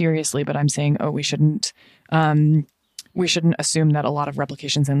replications seriously, but I'm saying, we shouldn't assume that a lot of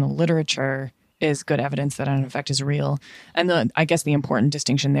replications in the literature is good evidence that an effect is real. And I guess the important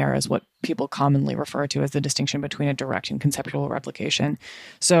distinction there is what people commonly refer to as the distinction between a direct and conceptual replication.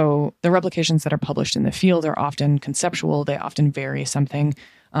 So the replications that are published in the field are often conceptual. They often vary something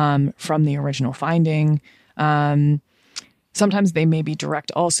from the original finding. Sometimes they may be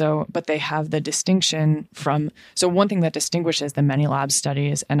direct also, but they have the distinction from... So one thing that distinguishes the many lab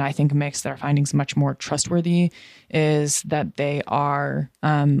studies, and I think makes their findings much more trustworthy, is that they are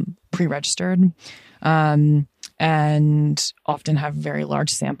pre-registered and often have very large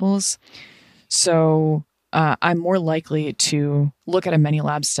samples. So I'm more likely to look at a many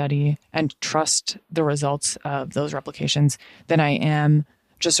lab study and trust the results of those replications than I am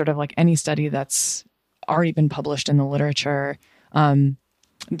just sort of like any study that's already been published in the literature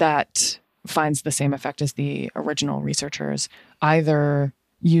that finds the same effect as the original researchers, either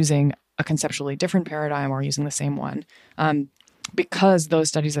using a conceptually different paradigm or using the same one. Because those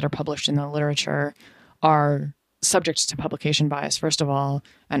studies that are published in the literature are subject to publication bias, first of all,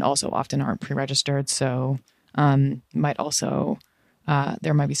 and also often aren't pre-registered. So might also,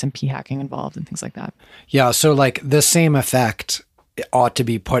 there might be some p-hacking involved and things like that. Yeah. So like the same effect ought to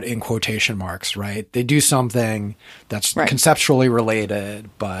be put in quotation marks, right? They do something that's conceptually related,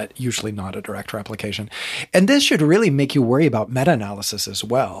 but usually not a direct replication. And this should really make you worry about meta-analysis as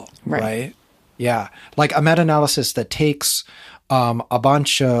well, right? Yeah. Like a meta-analysis that takes a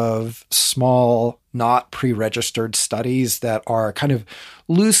bunch of small, not pre-registered studies that are kind of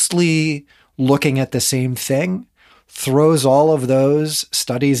loosely looking at the same thing, throws all of those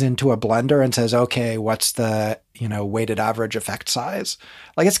studies into a blender and says, okay, what's the, weighted average effect size?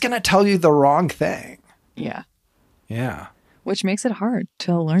 Like it's going to tell you the wrong thing. Yeah. Yeah. Which makes it hard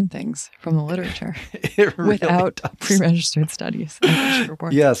to learn things from the literature It really without does. pre-registered studies.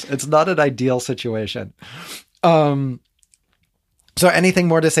 Yes, it's not an ideal situation. So anything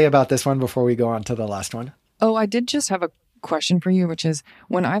more to say about this one before we go on to the last one? Oh, I did just have a question for you, which is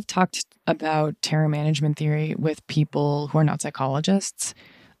when I've talked about terror management theory with people who are not psychologists,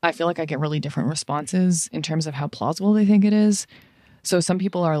 I feel like I get really different responses in terms of how plausible they think it is. So some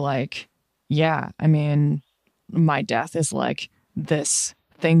people are like, yeah, I mean, my death is like this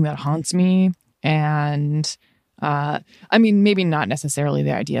thing that haunts me. And I mean, maybe not necessarily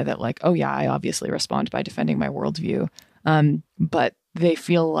the idea that like, oh yeah, I obviously respond by defending my worldview. But they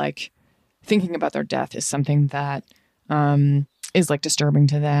feel like thinking about their death is something that is like disturbing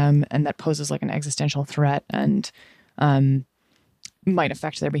to them and that poses like an existential threat and might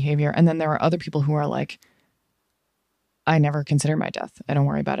affect their behavior. And then there are other people who are like, I never consider my death. I don't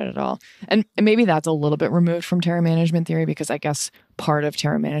worry about it at all. And maybe that's a little bit removed from terror management theory because I guess part of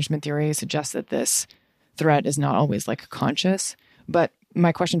terror management theory suggests that this threat is not always like conscious. But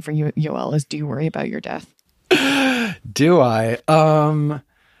my question for you, Yoel, is do you worry about your death? Do I?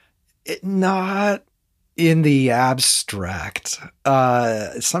 Not in the abstract.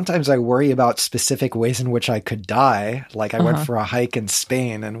 Sometimes I worry about specific ways in which I could die. Like I went for a hike in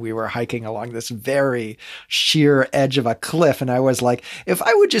Spain and we were hiking along this very sheer edge of a cliff. And I was like, if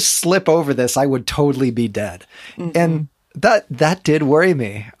I would just slip over this, I would totally be dead. Mm-hmm. And that did worry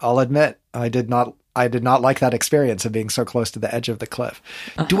me. I'll admit I did not like that experience of being so close to the edge of the cliff.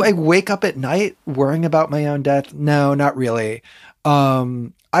 Do I wake up at night worrying about my own death? No, not really.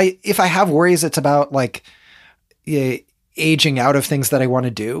 If I have worries, it's about like aging out of things that I want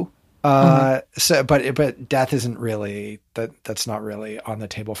to do. So, but death isn't really that's not really on the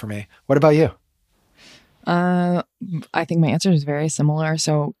table for me. What about you? I think my answer is very similar.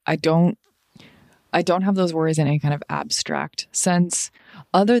 So I don't have those worries in any kind of abstract sense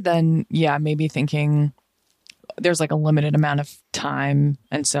other than, maybe thinking there's like a limited amount of time.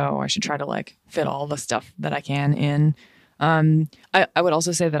 And so I should try to like fit all the stuff that I can in. I would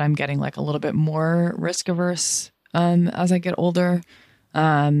also say that I'm getting like a little bit more risk averse as I get older.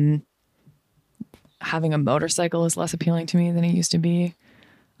 Having a motorcycle is less appealing to me than it used to be.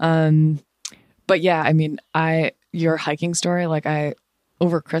 But yeah, I mean, your hiking story, like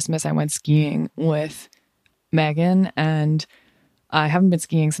over Christmas, I went skiing with Megan, and I haven't been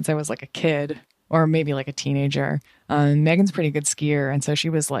skiing since I was like a kid or maybe like a teenager. Megan's a pretty good skier, and so she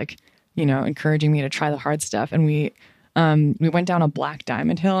was like, encouraging me to try the hard stuff. And we went down a black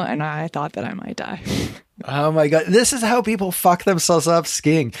diamond hill, and I thought that I might die. Oh my God. This is how people fuck themselves up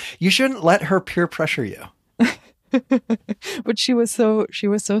skiing. You shouldn't let her peer pressure you. But she was so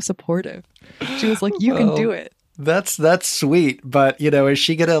supportive. She was like, you can do it. That's sweet. But, is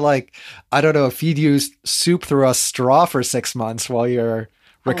she going to like, I don't know, feed you soup through a straw for 6 months while you're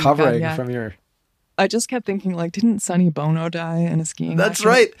recovering from your... I just kept thinking, like, didn't Sonny Bono die in a skiing That's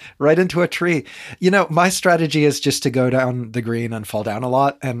accident? right into a tree. My strategy is just to go down the green and fall down a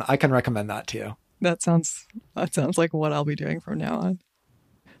lot, and I can recommend that to you. That sounds like what I'll be doing from now on.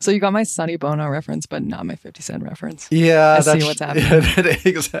 So you got my Sonny Bono reference, but not my 50 Cent reference. Yeah, I see what's happening.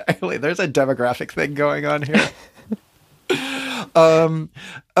 Exactly. There's a demographic thing going on here.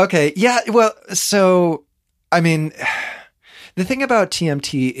 Okay. Yeah. Well, so, I mean, the thing about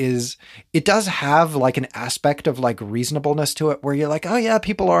TMT is it does have like an aspect of like reasonableness to it where you're like, oh yeah,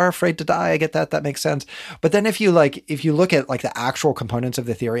 people are afraid to die. I get that. That makes sense. But then if you look at like the actual components of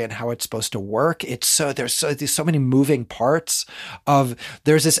the theory and how it's supposed to work, there's so many moving parts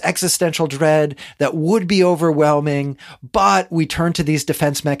there's this existential dread that would be overwhelming, but we turn to these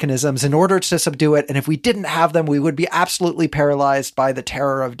defense mechanisms in order to subdue it. And if we didn't have them, we would be absolutely paralyzed by the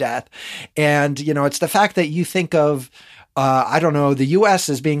terror of death. And, it's the fact that you think of, I don't know, the U.S.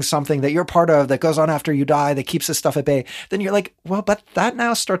 as being something that you're part of that goes on after you die, that keeps this stuff at bay, then you're like, well, but that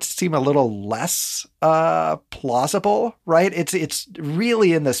now starts to seem a little less plausible, right? It's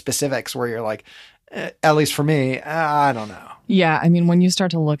really in the specifics where you're like, at least for me, I don't know. Yeah, I mean, when you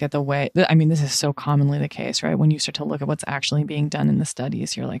start to look at the way, this is so commonly the case, right? When you start to look at what's actually being done in the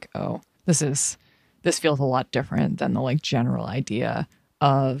studies, you're like, oh, this feels a lot different than the like general idea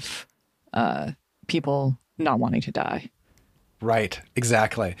of people not wanting to die. Right.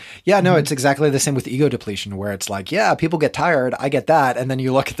 Exactly. Yeah, no, it's exactly the same with ego depletion where it's like, yeah, people get tired. I get that. And then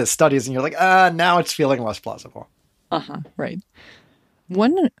you look at the studies and you're like, now it's feeling less plausible. Right.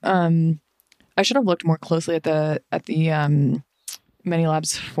 One, I should have looked more closely at the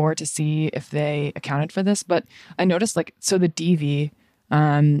Many-Labs 4 to see if they accounted for this, but I noticed so the DV,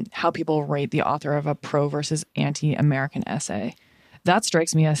 how people rate the author of a pro versus anti-American essay, that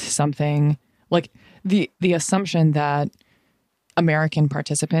strikes me as something like the assumption that American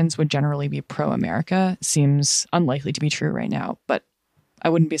participants would generally be pro-America seems unlikely to be true right now, but I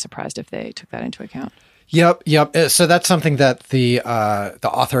wouldn't be surprised if they took that into account. Yep. So that's something that the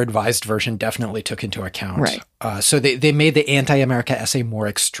author advised version definitely took into account. Right. So they made the anti-America essay more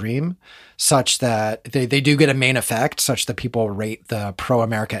extreme, such that they do get a main effect, such that people rate the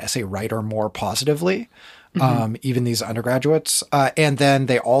pro-America essay writer more positively. Even these undergraduates. And then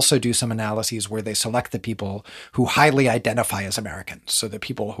they also do some analyses where they select the people who highly identify as Americans. So the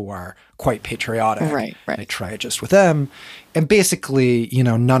people who are quite patriotic. Right. They try it just with them. And basically,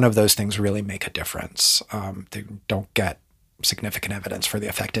 none of those things really make a difference. They don't get significant evidence for the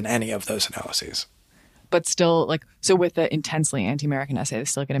effect in any of those analyses. But still, so with the intensely anti-American essay, they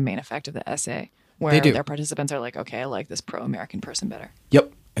still get a main effect of the essay where their participants are like, okay, I like this pro-American person better.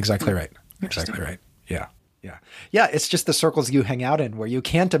 Yep. Exactly right. Exactly right. Yeah. Yeah, it's just the circles you hang out in where you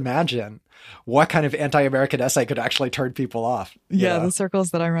can't imagine what kind of anti-American essay could actually turn people off. Yeah, the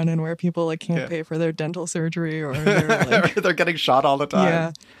circles that I run in where people can't pay for their dental surgery or they're they're getting shot all the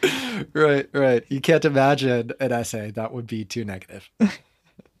time. Yeah. Right. You can't imagine an essay that would be too negative.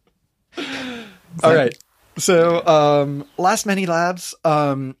 All right. So, last Many-Labs,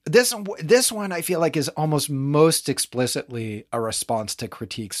 this one I feel like is almost most explicitly a response to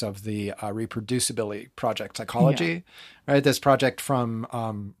critiques of the reproducibility project psychology, right? This project from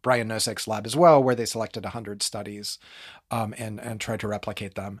Brian Nosek's lab as well, where they selected 100 studies and tried to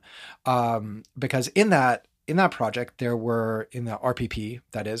replicate them. Because in that project, there were, in the RPP,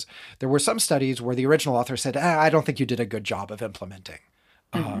 that is, there were some studies where the original author said, I don't think you did a good job of implementing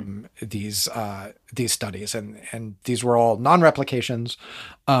these studies, and these were all non-replications,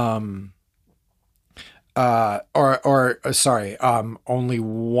 only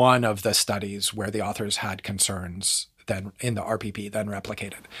one of the studies where the authors had concerns then in the RPP then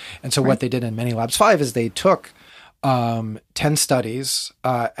replicated. And so what they did in Many-Labs 5 is they took 10 studies.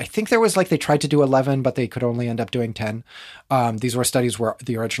 I think there was they tried to do 11, but they could only end up doing 10. These were studies where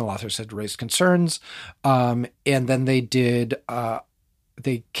the original authors had raised concerns. And then they did,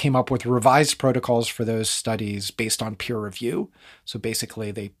 they came up with revised protocols for those studies based on peer review. So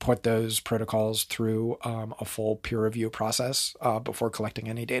basically they put those protocols through a full peer review process before collecting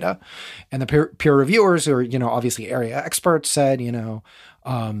any data. And the peer reviewers, who are, obviously area experts, said,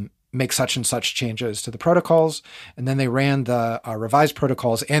 make such and such changes to the protocols. And then they ran the revised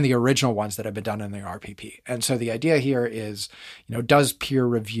protocols and the original ones that have been done in the RPP. And so the idea here is, does peer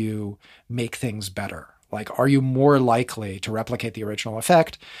review make things better? Like, are you more likely to replicate the original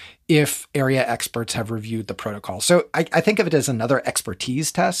effect if area experts have reviewed the protocol? So I think of it as another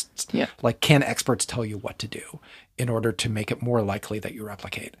expertise test. Yeah. Like, can experts tell you what to do in order to make it more likely that you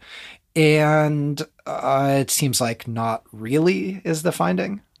replicate? And it seems like not really is the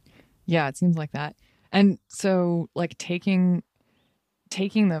finding. Yeah, it seems like that. And so, like, taking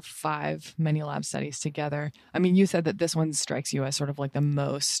the 5 Many-Lab studies together, I mean, you said that this one strikes you as sort of like the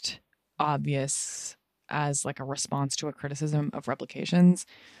most obvious as like a response to a criticism of replications.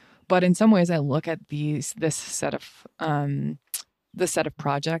 But in some ways, I look at this set of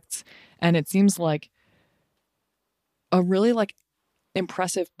projects, and it seems like a really like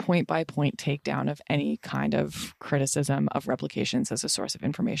impressive point-by-point takedown of any kind of criticism of replications as a source of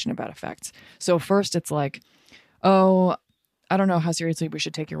information about effects. So first, it's like, oh, I don't know how seriously we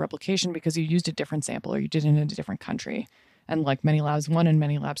should take your replication because you used a different sample or you did it in a different country. And like Many-Labs 1 and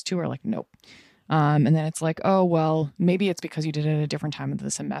Many-Labs 2 are like, nope. And then it's like, oh, well, maybe it's because you did it at a different time of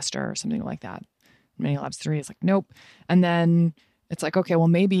the semester or something like that. Many-Labs 3 is like, nope. And then it's like, okay, well,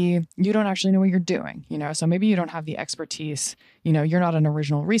 maybe you don't actually know what you're doing, so maybe you don't have the expertise, you're not an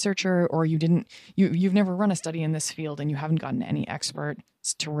original researcher, or you've never run a study in this field and you haven't gotten any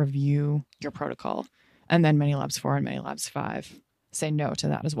experts to review your protocol. And then Many-Labs 4 and Many-Labs 5 say no to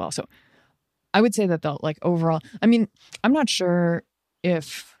that as well. So I would say that overall, I mean, I'm not sure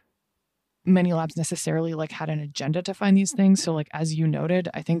if Many-Labs necessarily like had an agenda to find these things. So like, as you noted,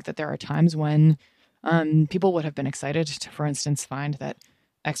 I think that there are times when people would have been excited to, for instance, find that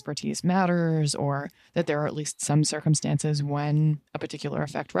expertise matters, or that there are at least some circumstances when a particular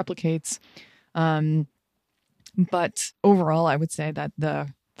effect replicates. But overall, I would say that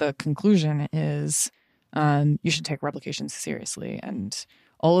the conclusion is you should take replications seriously. And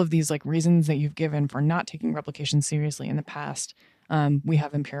all of these like reasons that you've given for not taking replications seriously in the past, we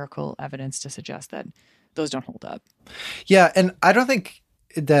have empirical evidence to suggest that those don't hold up. Yeah, and I don't think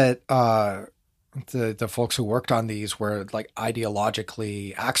that the folks who worked on these were like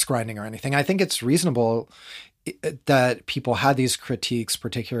ideologically axe grinding or anything. I think it's reasonable that people had these critiques,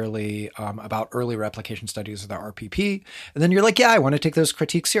 particularly about early replication studies of the RPP. And then you're like, yeah, I want to take those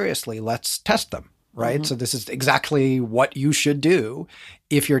critiques seriously. Let's test them, right? Mm-hmm. So this is exactly what you should do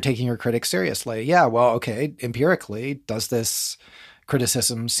if you're taking your critics seriously. Yeah, well, okay, empirically, does this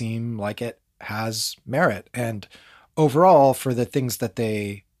criticism seem like it has merit? And overall, for the things that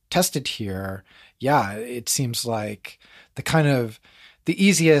they tested here, yeah, it seems like the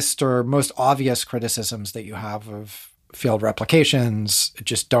easiest or most obvious criticisms that you have of failed replications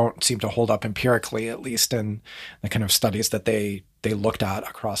just don't seem to hold up empirically, at least in the kind of studies that they looked at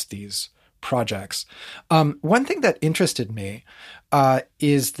across these projects. One thing that interested me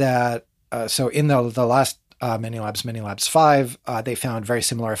is that so in the last Many-Labs 5, they found very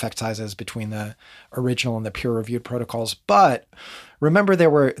similar effect sizes between the original and the peer-reviewed protocols. But remember,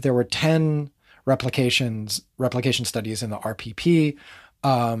 there were 10 replication studies in the RPP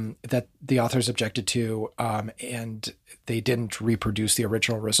that the authors objected to, and they didn't reproduce the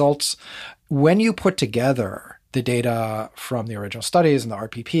original results. When you put together the data from the original studies and the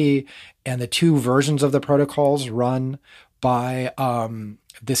RPP and the 2 versions of the protocols run by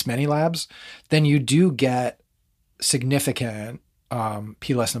this Many-Labs, then you do get significant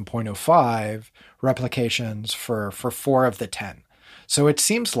p less than 0.05 replications for 4 of the 10. So it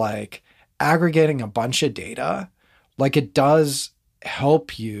seems like aggregating a bunch of data, like it does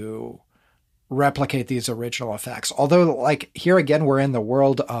help you replicate these original effects. Although like here again, we're in the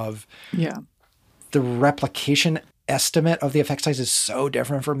world of the replication estimate of the effect size is so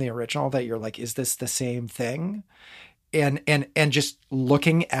different from the original that you're like, is this the same thing? And just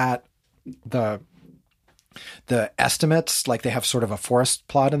looking at the estimates, like they have sort of a forest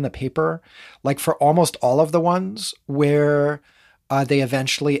plot in the paper, like for almost all of the ones where they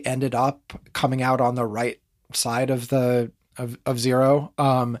eventually ended up coming out on the right side of zero.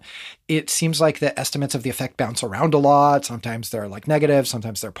 It seems like the estimates of the effect bounce around a lot. Sometimes they're like negative,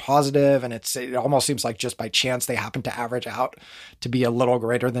 sometimes they're positive, and it almost seems like just by chance they happen to average out to be a little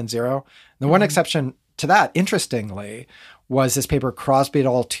greater than zero. The one exception to that, interestingly, was this paper Crosby et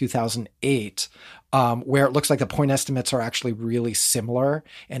al. 2008, where it looks like the point estimates are actually really similar,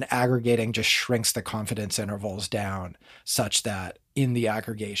 and aggregating just shrinks the confidence intervals down such that in the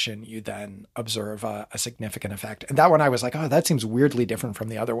aggregation, you then observe a significant effect. And that one I was like, oh, that seems weirdly different from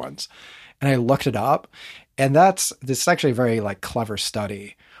the other ones. And I looked it up, and this is actually a very like clever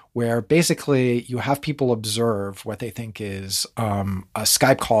study where basically you have people observe what they think is a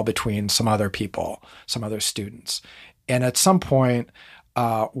Skype call between some other people, some other students. And at some point,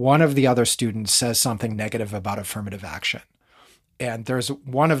 one of the other students says something negative about affirmative action. And there's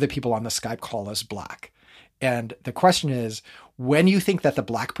one of the people on the Skype call is Black. And the question is, when you think that the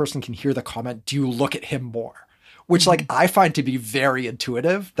Black person can hear the comment, do you look at him more? Which, like, I find to be very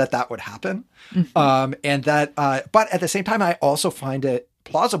intuitive that would happen. And that, but at the same time, I also find it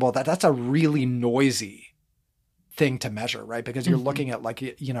plausible that that's a really noisy thing to measure, right? Because you're looking at,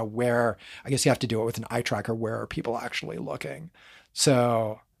 like, you know, where, I guess you have to do it with an eye tracker, where are people actually looking?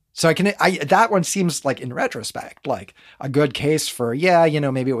 So that one seems like, in retrospect, like a good case for, yeah, you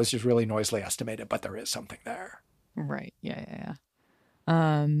know, maybe it was just really noisily estimated, but there is something there. Right. Yeah.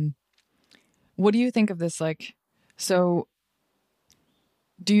 What do you think of this? Like, so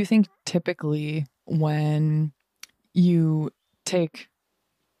do you think typically when you take,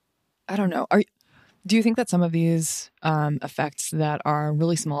 I don't know, do you think that some of these effects that are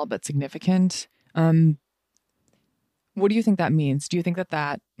really small but significant, what do you think that means? Do you think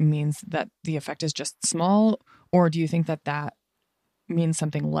that means that the effect is just small, or do you think that means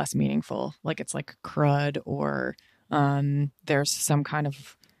something less meaningful, like it's like crud, or there's some kind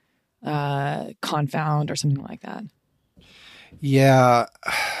of confound or something like that? Yeah.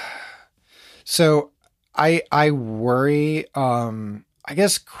 So I worry, I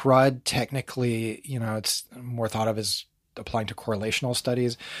guess crud technically, you know, it's more thought of as applying to correlational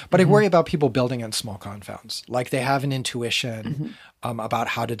studies, but I worry about people building in small confounds. Like, they have an intuition about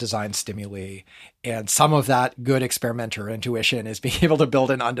how to design stimuli. And some of that good experimenter intuition is being able to build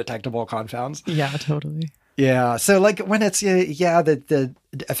in undetectable confounds. Yeah, totally. Yeah. So, like, when it's, the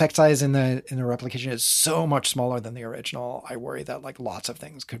effect size in the replication is so much smaller than the original, I worry that, like, lots of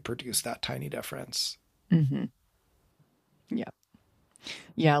things could produce that tiny difference. Yeah.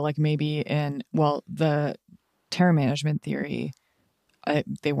 Yeah. Like maybe the terror management theory,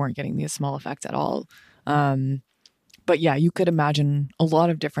 they weren't getting these small effects at all. But yeah, you could imagine a lot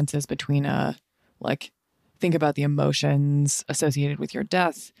of differences between think about the emotions associated with your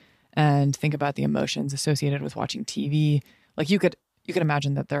death and think about the emotions associated with watching TV. Like, you could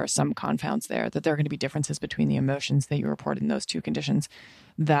imagine that there are some confounds there, that there are going to be differences between the emotions that you report in those two conditions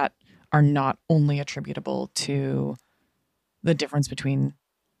that are not only attributable to the difference between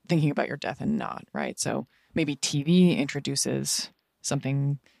thinking about your death and not, right? So maybe TV introduces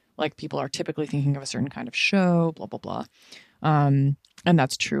something like people are typically thinking of a certain kind of show, blah, blah, blah. And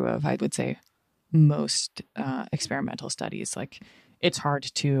that's true of, I would say, most experimental studies. Like, it's hard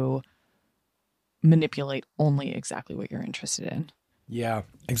to manipulate only exactly what you're interested in. Yeah,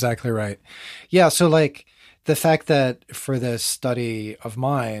 exactly right. Yeah. So, like, the fact that for this study of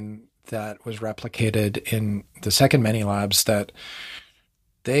mine that was replicated in the second Many-Labs, that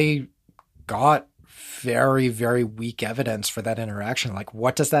they got very, very weak evidence for that interaction. Like,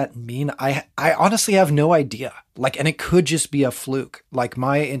 what does that mean? I honestly have no idea. Like, and it could just be a fluke. Like,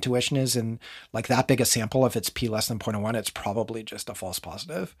 my intuition is, in like that big a sample, if it's p less than 0.01, it's probably just a false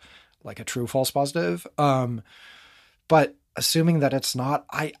positive, like a true false positive. But assuming that it's not,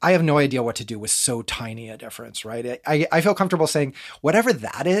 I have no idea what to do with so tiny a difference, right? I feel comfortable saying whatever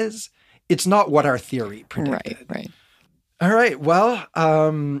that is, it's not what our theory predicted. Right. All right. Well,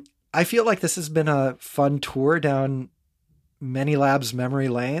 I feel like this has been a fun tour down Many-Labs memory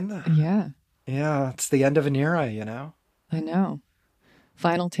lane. Yeah. Yeah. It's the end of an era, you know? I know.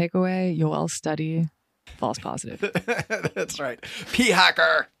 Final takeaway, Yoel study false positive. That's right.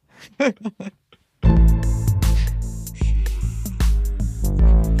 P-hacker.